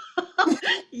 Yeah.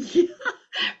 Yeah.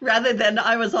 Rather than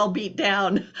I was all beat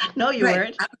down. No, you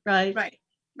weren't. Right. Right.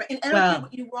 And I don't care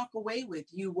what you walk away with.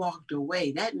 You walked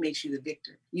away. That makes you the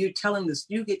victor. You're telling this.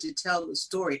 You get to tell the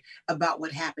story about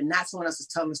what happened. Not someone else is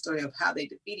telling the story of how they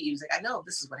defeated you. It's like, I know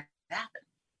this is what happened.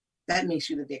 That makes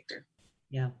you the victor.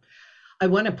 Yeah. I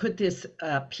want to put this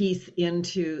piece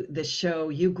into the show.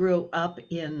 You grew up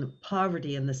in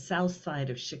poverty in the south side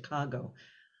of Chicago.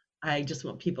 I just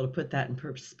want people to put that in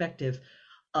perspective.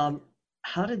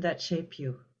 How did that shape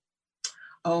you?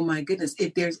 Oh my goodness.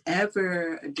 If there's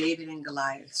ever a David and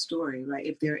Goliath story, right?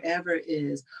 If there ever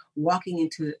is walking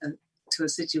into a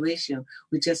situation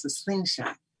with just a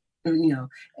slingshot,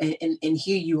 and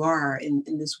here you are in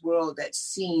this world that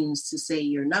seems to say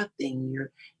you're nothing,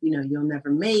 you'll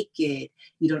never make it,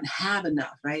 you don't have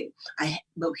enough, right?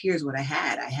 But here's what I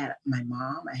had. I had my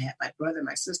mom, I had my brother,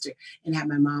 my sister, and had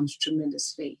my mom's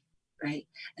tremendous faith, right?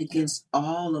 Against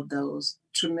all of those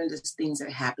tremendous things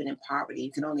that happen in poverty.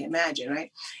 You can only imagine,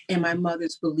 right? And my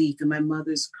mother's belief and my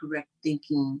mother's correct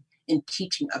thinking and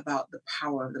teaching about the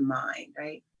power of the mind,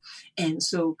 right? And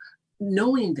so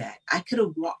knowing that, I could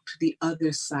have walked to the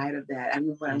other side of that. I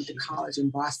remember when I went to college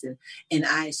in Boston and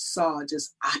I saw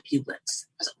just opulence.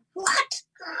 I was like, what?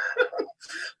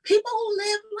 People who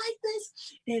live like this?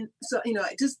 And so,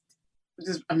 I just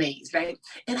amazed, right?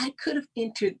 And I could have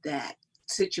entered that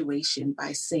situation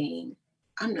by saying,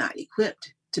 I'm not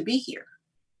equipped to be here,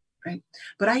 right?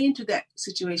 But I entered that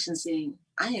situation saying,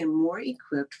 I am more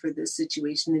equipped for this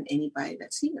situation than anybody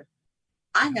that's here.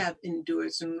 I have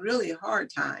endured some really hard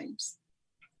times,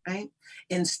 right?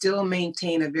 And still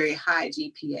maintain a very high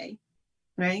GPA,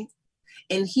 right?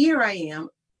 And here I am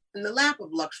in the lap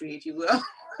of luxury, if you will,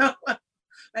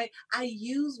 right? I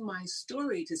use my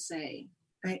story to say,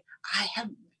 right, I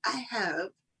have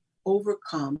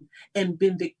overcome, and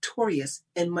been victorious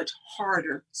in much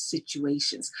harder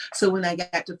situations. So when I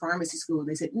got to pharmacy school,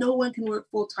 they said, no one can work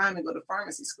full time and go to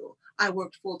pharmacy school. I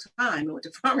worked full time and went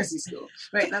to pharmacy school,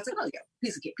 right? And I was like, oh yeah,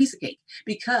 piece of cake.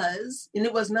 Because, and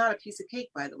it was not a piece of cake,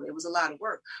 by the way, it was a lot of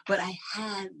work, but I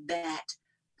had that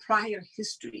prior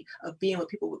history of being what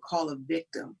people would call a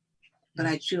victim, but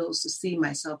I chose to see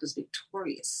myself as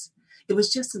victorious. It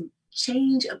was just a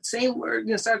change of same word,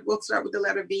 we'll start with the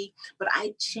letter V, but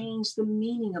I changed the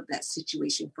meaning of that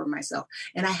situation for myself.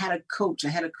 And I had a coach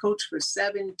for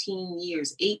 17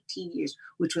 years, 18 years,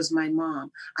 which was my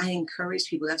mom. I encourage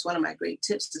people. That's one of my great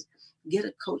tips, to get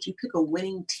a coach. You pick a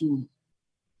winning team.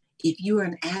 If you are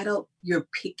an adult, you're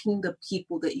picking the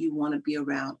people that you want to be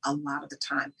around a lot of the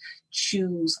time.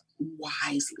 Choose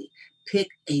wisely. Pick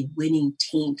a winning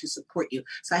team to support you.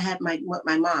 So I had my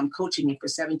mom coaching me for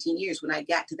 17 years. When I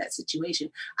got to that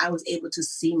situation, I was able to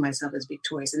see myself as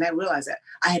victorious. And I realized that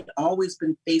I had always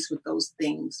been faced with those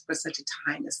things for such a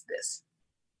time as this.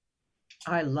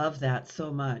 I love that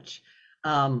so much.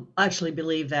 I actually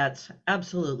believe that's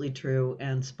absolutely true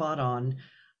and spot on.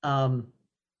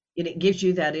 And it gives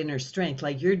you that inner strength,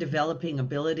 like you're developing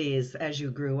abilities as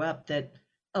you grew up that,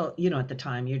 at the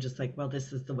time you're just like, well,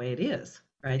 this is the way it is,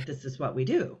 right? This is what we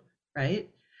do, right?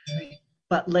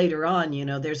 But later on,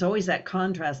 there's always that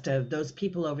contrast of those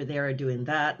people over there are doing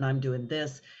that and I'm doing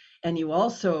this. And you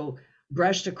also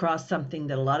brushed across something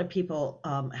that a lot of people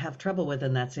have trouble with,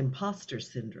 and that's imposter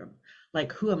syndrome.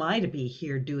 Like, who am I to be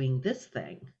here doing this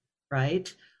thing,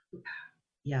 right?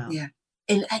 Yeah.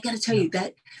 And I got to tell you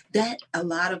that a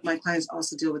lot of my clients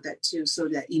also deal with that too. So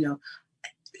that,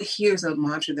 here's a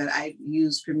mantra that I've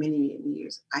used for many, many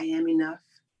years. I am enough.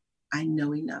 I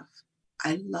know enough.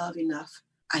 I love enough.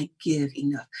 I give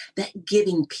enough. That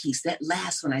giving piece, that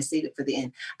last one, I saved it for the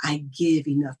end. I give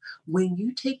enough. When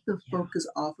you take the focus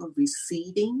off of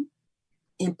receiving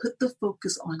and put the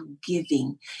focus on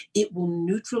giving, it will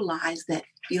neutralize that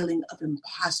feeling of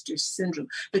imposter syndrome.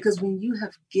 Because when you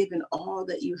have given all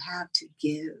that you have to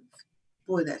give,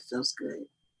 boy, that feels good.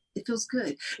 It feels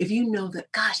good. If you know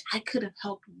that, gosh, I could have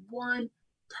helped one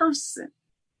person.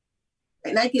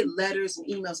 And I get letters and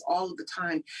emails all of the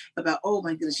time about, oh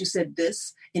my goodness, you said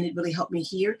this and it really helped me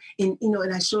here. And,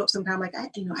 and I show up sometime like, I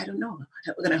don't know.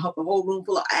 We're going to help a whole room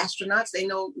full of astronauts. They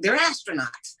know they're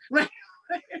astronauts, right?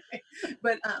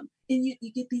 But and you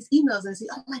get these emails and say,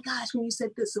 oh my gosh, when you said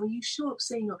this. So when you show up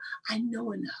saying, I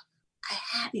know enough, I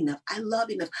have enough, I love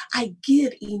enough, I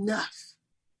give enough.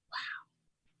 Wow.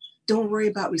 Don't worry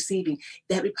about receiving.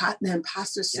 The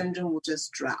imposter syndrome will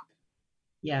just drop.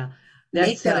 Yeah.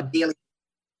 Make that a daily.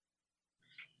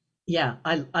 Yeah,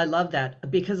 I love that,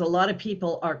 because a lot of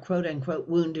people are quote unquote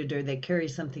wounded, or they carry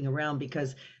something around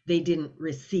because they didn't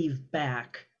receive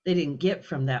back. They didn't get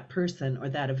from that person or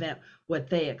that event what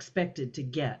they expected to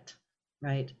get,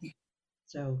 right?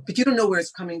 So, but you don't know where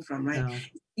it's coming from, right? No.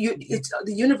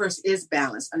 The universe is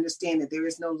balanced. Understand that there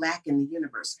is no lack in the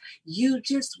universe.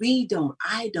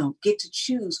 I don't get to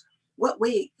choose what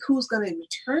way, who's going to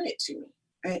return it to me,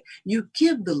 right? You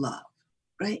give the love,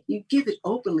 right? You give it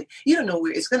openly. You don't know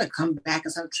where it's going to come back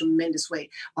in some tremendous way.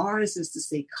 Ours is to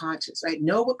stay conscious, right?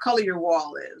 Know what color your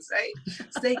wall is, right?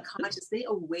 Stay conscious, stay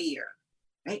aware.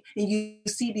 Right? And you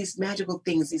see these magical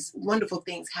things, these wonderful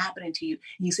things happening to you.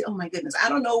 And you say, oh my goodness, I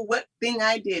don't know what thing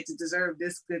I did to deserve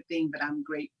this good thing, but I'm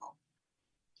grateful.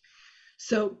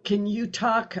 So can you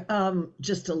talk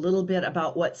just a little bit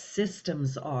about what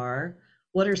systems are?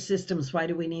 What are systems? Why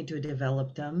do we need to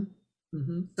develop them?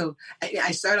 Mm-hmm. So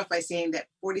I start off by saying that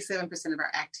 47% of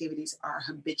our activities are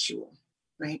habitual.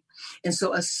 Right. And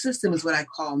so a system is what I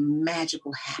call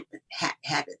magical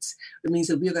habits. It means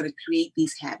that we're going to create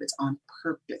these habits on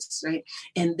purpose. Right.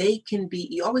 And they can be,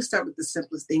 you always start with the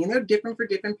simplest thing, and they're different for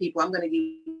different people. I'm going to give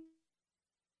you,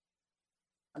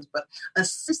 but a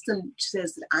system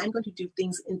says that I'm going to do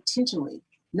things intentionally,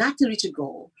 not to reach a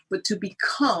goal, but to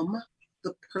become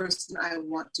the person I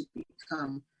want to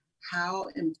become. How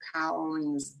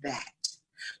empowering is that?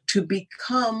 To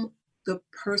become the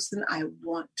person I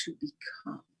want to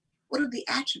become. What are the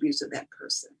attributes of that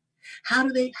person? How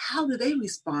do they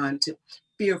respond to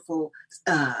fearful,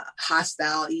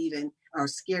 hostile, even or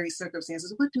scary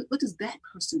circumstances? What does that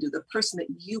person do? The person that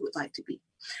you would like to be.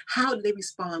 How do they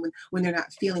respond when they're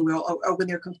not feeling well, or when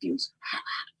they're confused?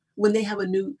 When they have a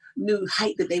new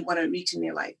height that they want to reach in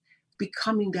their life,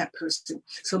 becoming that person.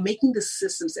 So making the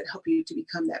systems that help you to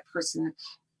become that person.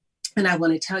 And I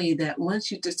want to tell you that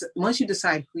once you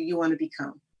decide who you want to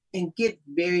become, and get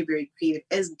very, very creative,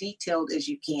 as detailed as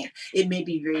you can. It may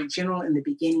be very general in the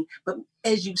beginning, but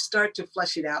as you start to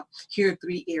flesh it out, here are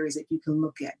 3 areas that you can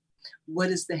look at. What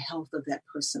is the health of that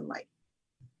person like?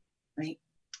 right?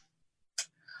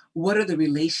 What are the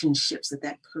relationships that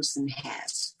that person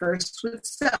has? First with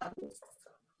self,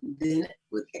 then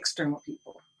with external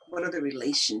people. What are the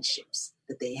relationships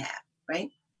that they have, right?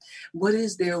 What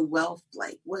is their wealth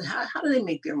like? How do they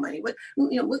make their money? What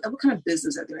kind of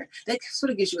business are they in? That sort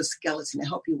of gives you a skeleton to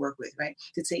help you work with, right?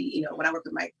 To say, when I work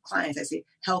with my clients, I say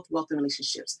health, wealth, and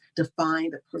relationships. Define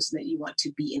the person that you want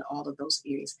to be in all of those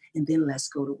areas. And then let's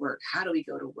go to work. How do we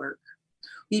go to work?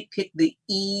 We pick the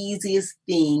easiest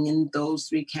thing in those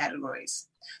three categories.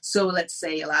 So let's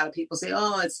say a lot of people say,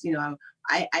 oh, it's,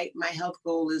 my health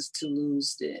goal is to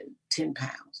lose 10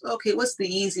 pounds. Okay, what's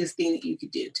the easiest thing that you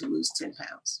could do to lose 10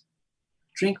 pounds?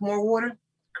 Drink more water?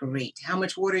 Great. How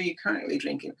much water are you currently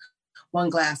drinking? 1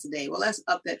 glass a day. Well, let's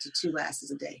up that to 2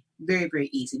 glasses a day. Very, very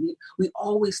easy. We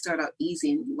always start out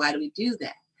easy. And why do we do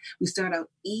that? We start out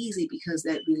easy because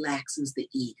that relaxes the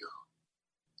ego.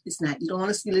 It's not, you don't want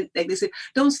to see, like they said,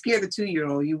 don't scare the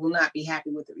 2-year-old. You will not be happy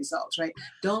with the results, right?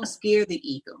 Don't scare the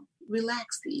ego.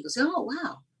 Relax the ego. Say, oh,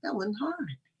 wow, that wasn't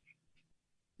hard.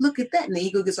 Look at that. And the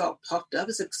ego gets all puffed up.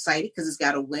 It's excited because it's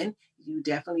got a win. You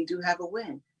definitely do have a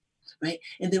win, right?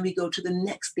 And then we go to the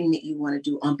next thing that you want to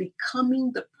do on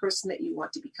becoming the person that you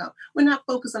want to become. We're not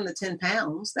focused on the 10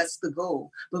 pounds. That's the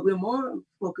goal. But we're more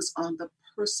focused on the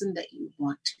person that you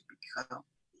want to become.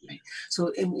 Right.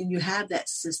 So when you have that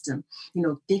system,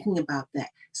 thinking about that,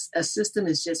 a system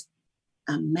is just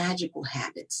magical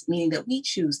habits, meaning that we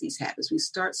choose these habits. We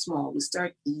start small, we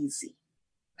start easy,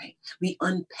 right? We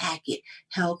unpack it,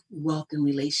 health, wealth, and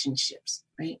relationships,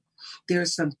 right? There are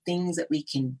some things that we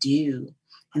can do,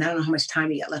 and I don't know how much time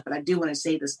we got left, but I do want to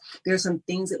say this. There are some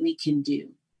things that we can do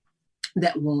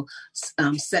that will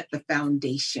set the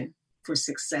foundation for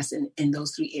success in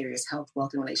those 3 areas, health,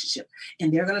 wealth, and relationship.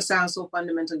 And they're going to sound so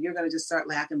fundamental. You're going to just start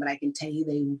laughing, but I can tell you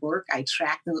they work. I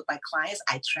track them with my clients.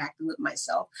 I track them with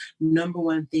myself. Number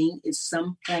one thing is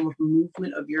some form of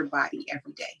movement of your body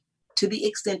every day, to the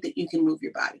extent that you can move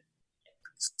your body.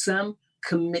 Some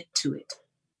commit to it,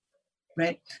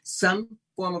 right? Some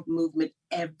form of movement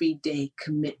every day,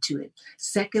 commit to it.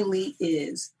 Secondly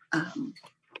is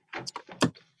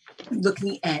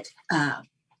looking at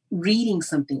reading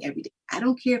something every day. I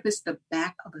don't care if it's the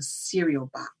back of a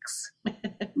cereal box.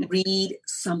 Read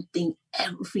something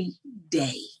every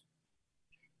day,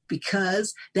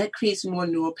 because that creates more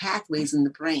neural pathways in the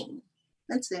brain.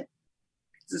 That's it.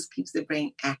 This keeps the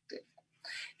brain active.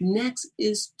 Next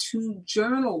is to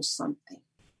journal something.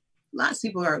 Lots of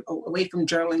people are away from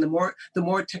journaling. The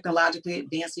more technologically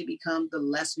advanced we become, the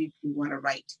less we want to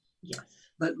write. Yes.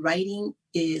 But writing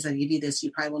is, I'll give you this,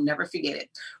 you probably will never forget it.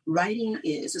 Writing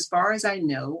is, as far as I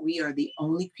know, we are the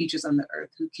only creatures on the earth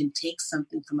who can take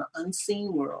something from an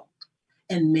unseen world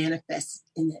and manifest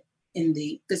in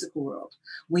the physical world.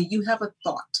 When you have a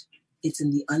thought, it's in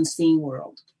the unseen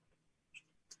world.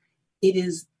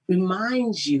 It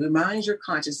reminds your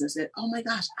consciousness that, oh my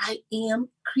gosh, I am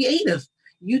creative.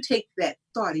 You take that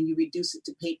thought and you reduce it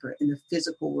to paper in the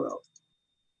physical world.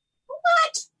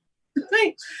 What?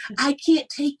 Right? I can't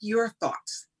take your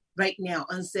thoughts right now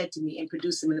unsaid to me and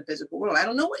produce them in the physical world. I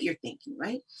don't know what you're thinking,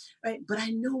 right? But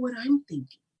I know what I'm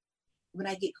thinking. When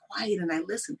I get quiet and I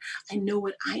listen, I know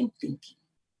what I'm thinking.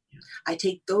 I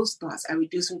take those thoughts, I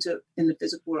reduce them in the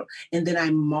physical world, and then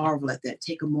I marvel at that,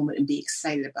 take a moment and be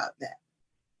excited about that.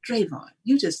 Drayvon,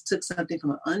 you just took something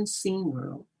from an unseen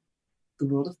world, the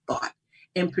world of thought,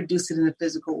 and produced it in the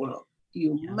physical world.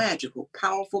 You magical,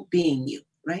 powerful being, you,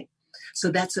 right?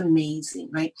 So that's amazing,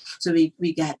 right? So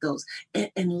we got those.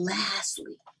 And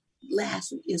lastly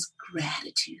is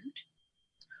gratitude.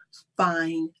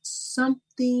 Find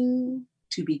something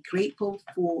to be grateful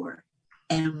for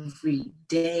every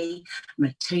day. I'm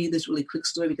going to tell you this really quick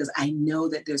story because I know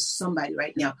that there's somebody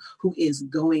right now who is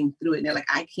going through it. And they're like,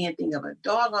 I can't think of a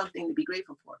doggone thing to be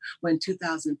grateful for. Well, in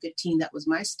 2015, that was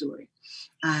my story.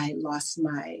 I lost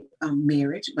my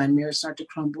marriage. My marriage started to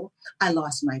crumble. I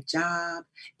lost my job,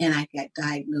 and I got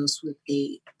diagnosed with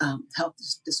a health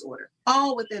disorder,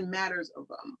 all within matters of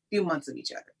a few months of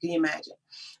each other. Can you imagine?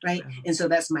 Right? Wow. And so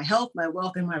that's my health, my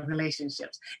wealth, and my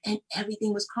relationships. And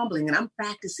everything was crumbling. And I'm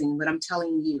practicing what I'm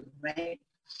telling you, right?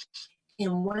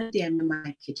 And one day I'm in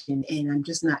my kitchen, and I'm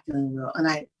just not feeling well. And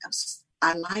I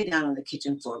lie down on the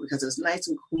kitchen floor because it was nice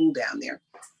and cool down there.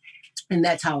 And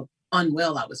that's how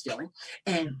unwell I was feeling.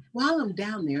 And while I'm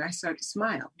down there, I started to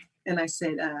smile. And I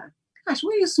said, gosh,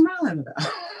 what are you smiling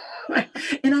about?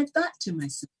 And I thought to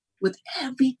myself, with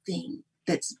everything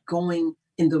that's going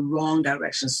in the wrong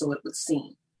direction, so it would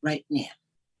seem right now,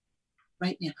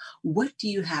 what do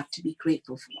you have to be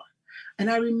grateful for?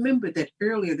 And I remember that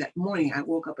earlier that morning, I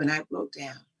woke up and I wrote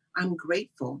down, I'm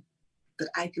grateful that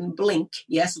I can blink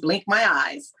my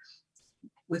eyes,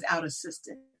 without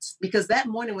assistance. Because that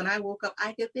morning when I woke up,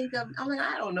 I could think of, I'm like,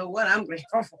 I don't know what I'm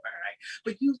grateful for, right?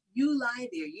 But you lie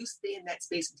there, you stay in that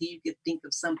space until you could think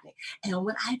of something. And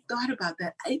when I thought about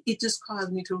that, it just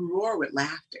caused me to roar with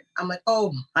laughter. I'm like,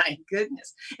 oh my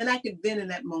goodness. And I could then in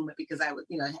that moment, because I would,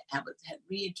 had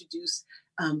reintroduced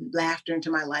laughter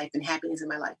into my life and happiness in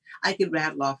my life, I could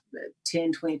rattle off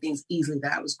 10, 20 things easily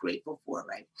that I was grateful for,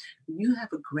 right? When you have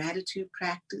a gratitude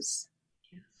practice,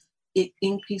 it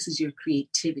increases your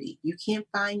creativity. You can't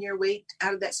find your way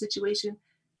out of that situation,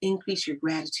 increase your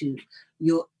gratitude.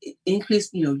 You'll increase,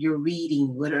 your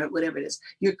reading, whatever it is.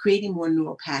 You're creating more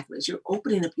neural pathways. You're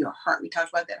opening up your heart. We talked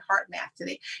about that heart math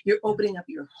today. You're opening up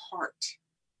your heart,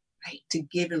 right, to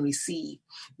give and receive.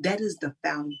 That is the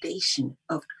foundation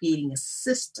of creating a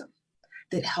system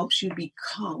that helps you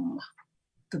become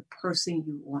the person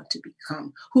you want to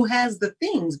become, who has the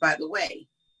things, by the way,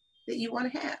 that you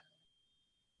want to have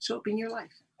show up in your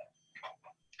life.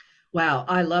 Wow,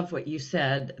 I love what you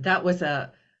said. That was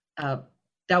that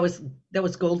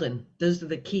was golden. Those are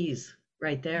the keys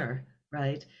right there,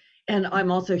 right? And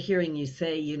I'm also hearing you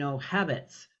say,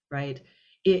 habits, right?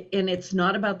 And it's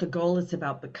not about the goal, it's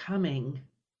about becoming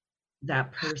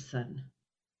that person.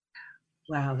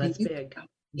 Wow, that's big.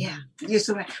 Yeah, you're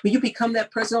so right. When you become that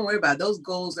person, don't worry about it. Those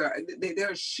goals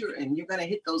they're sure, and you're going to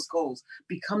hit those goals.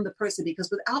 Become the person,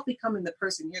 because without becoming the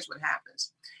person, here's what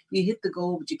happens. You hit the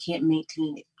goal, but you can't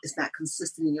maintain it. It's not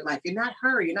consistent in your life. You're not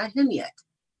her, you're not him yet.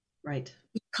 Right.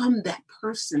 Become that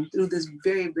person through this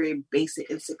very, very basic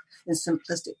and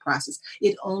simplistic process.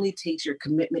 It only takes your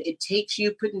commitment. It takes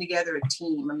you putting together a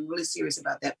team. I'm really serious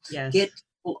about that. Yes. Get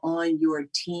people on your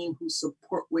team who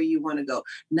support where you want to go,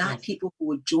 not people who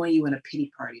will join you in a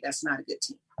pity party. That's not a good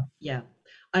team. Yeah.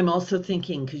 I'm also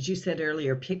thinking, because you said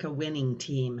earlier, pick a winning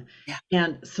team. Yeah.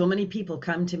 And so many people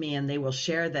come to me and they will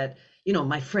share that,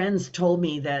 my friends told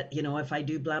me that, if I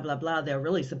do blah, blah, blah, they'll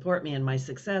really support me in my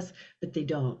success, but they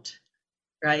don't,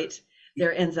 right?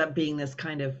 There ends up being this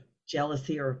kind of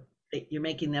jealousy, or you're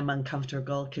making them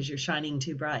uncomfortable because you're shining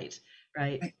too bright,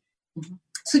 right? Mm-hmm.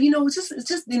 So, it's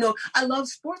just, I love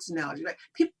sports analogy,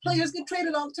 right? Players get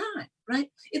traded all the time, right?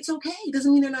 It's okay. It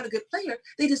doesn't mean they're not a good player.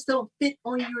 They just don't fit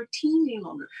on your team any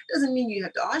longer. Doesn't mean you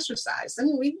have to ostracize. I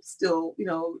mean, we still,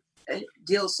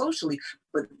 deal socially,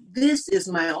 but this is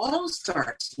my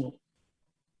all-star team,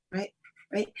 right?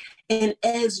 Right. And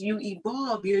as you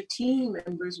evolve, your team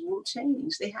members will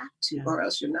change. They have to, or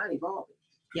else you're not evolving.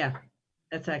 Yeah,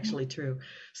 that's actually true.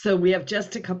 So we have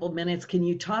just a couple minutes. Can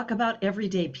you talk about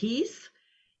Everyday Peace?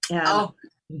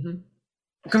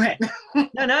 Go ahead.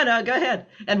 No, go ahead.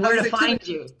 And where to find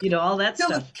you, all that stuff.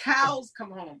 Till the cows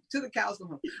come home.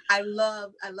 I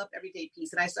love Everyday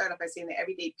Peace. And I started off by saying that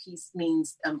Everyday Peace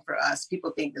means, for us,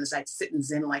 people think that it's like sitting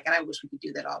zen, and I wish we could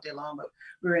do that all day long, but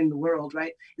we're in the world,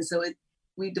 right? And so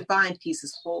we define peace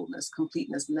as wholeness,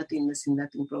 completeness, nothing missing,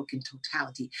 nothing broken,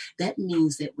 totality. That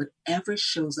means that whatever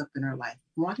shows up in our life,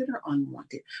 wanted or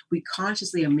unwanted, we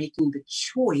consciously are making the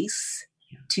choice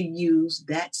to use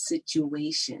that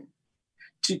situation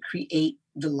to create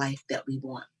the life that we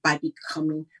want by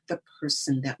becoming the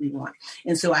person that we want.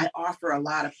 And so I offer a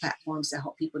lot of platforms to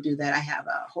help people do that. I have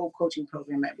a whole coaching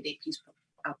program, Everyday Peace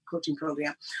coaching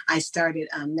program. I started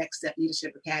Next Step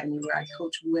Leadership Academy, where I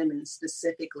coach women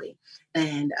specifically.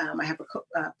 And I have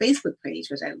a Facebook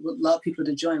page, which I would love people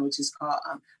to join, which is called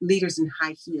Leaders in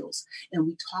High Heels. And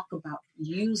we talk about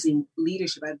using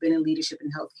leadership. I've been in leadership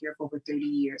and healthcare for over 30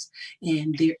 years.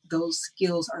 And those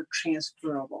skills are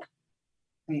transferable.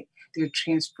 Right? They're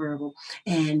transferable.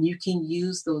 And you can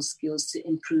use those skills to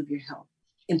improve your health,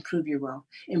 improve your wealth,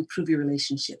 improve your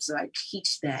relationships. So I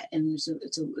teach that. And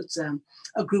it's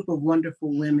a group of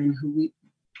wonderful women who we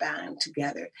bound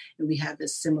together. And we have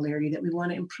this similarity that we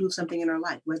want to improve something in our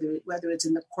life, whether it's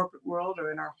in the corporate world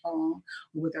or in our home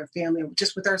or with our family or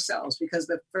just with ourselves, because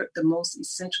the most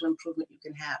essential improvement you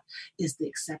can have is the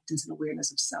acceptance and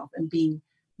awareness of self, and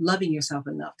loving yourself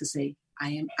enough to say,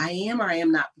 I am or I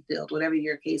am not fulfilled, whatever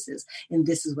your case is. And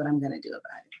this is what I'm going to do about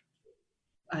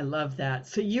it. I love that.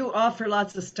 So you offer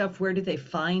lots of stuff. Where do they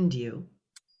find you?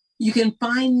 You can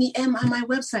find me on my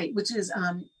website, which is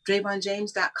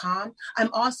DravonJames.com.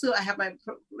 I have my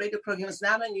radio program. It's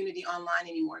not on Unity Online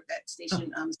anymore. That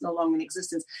station is no longer in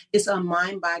existence. It's on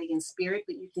Mind, Body, and Spirit,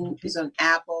 but it's on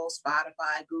Apple,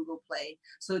 Spotify, Google Play.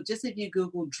 So just if you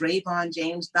Google Dravon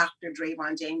James, Dr.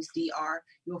 Dravon James, DR,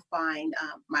 you'll find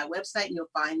my website, and you'll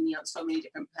find me on so many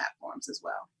different platforms as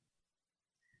well.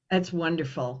 That's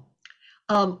wonderful.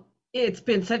 It's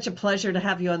been such a pleasure to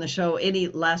have you on the show. Any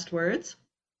last words?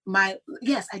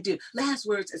 Yes, I do. Last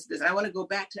words is this. I want to go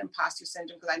back to imposter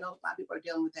syndrome, because I know a lot of people are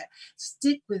dealing with that.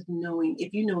 Stick with knowing,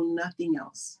 if you know nothing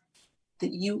else,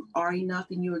 that you are enough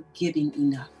and you are giving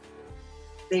enough.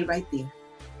 Stay right there.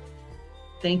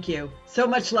 Thank you. So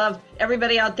much love.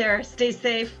 Everybody out there, stay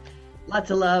safe.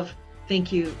 Lots of love.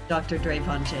 Thank you, Dr. Dre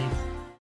Von James.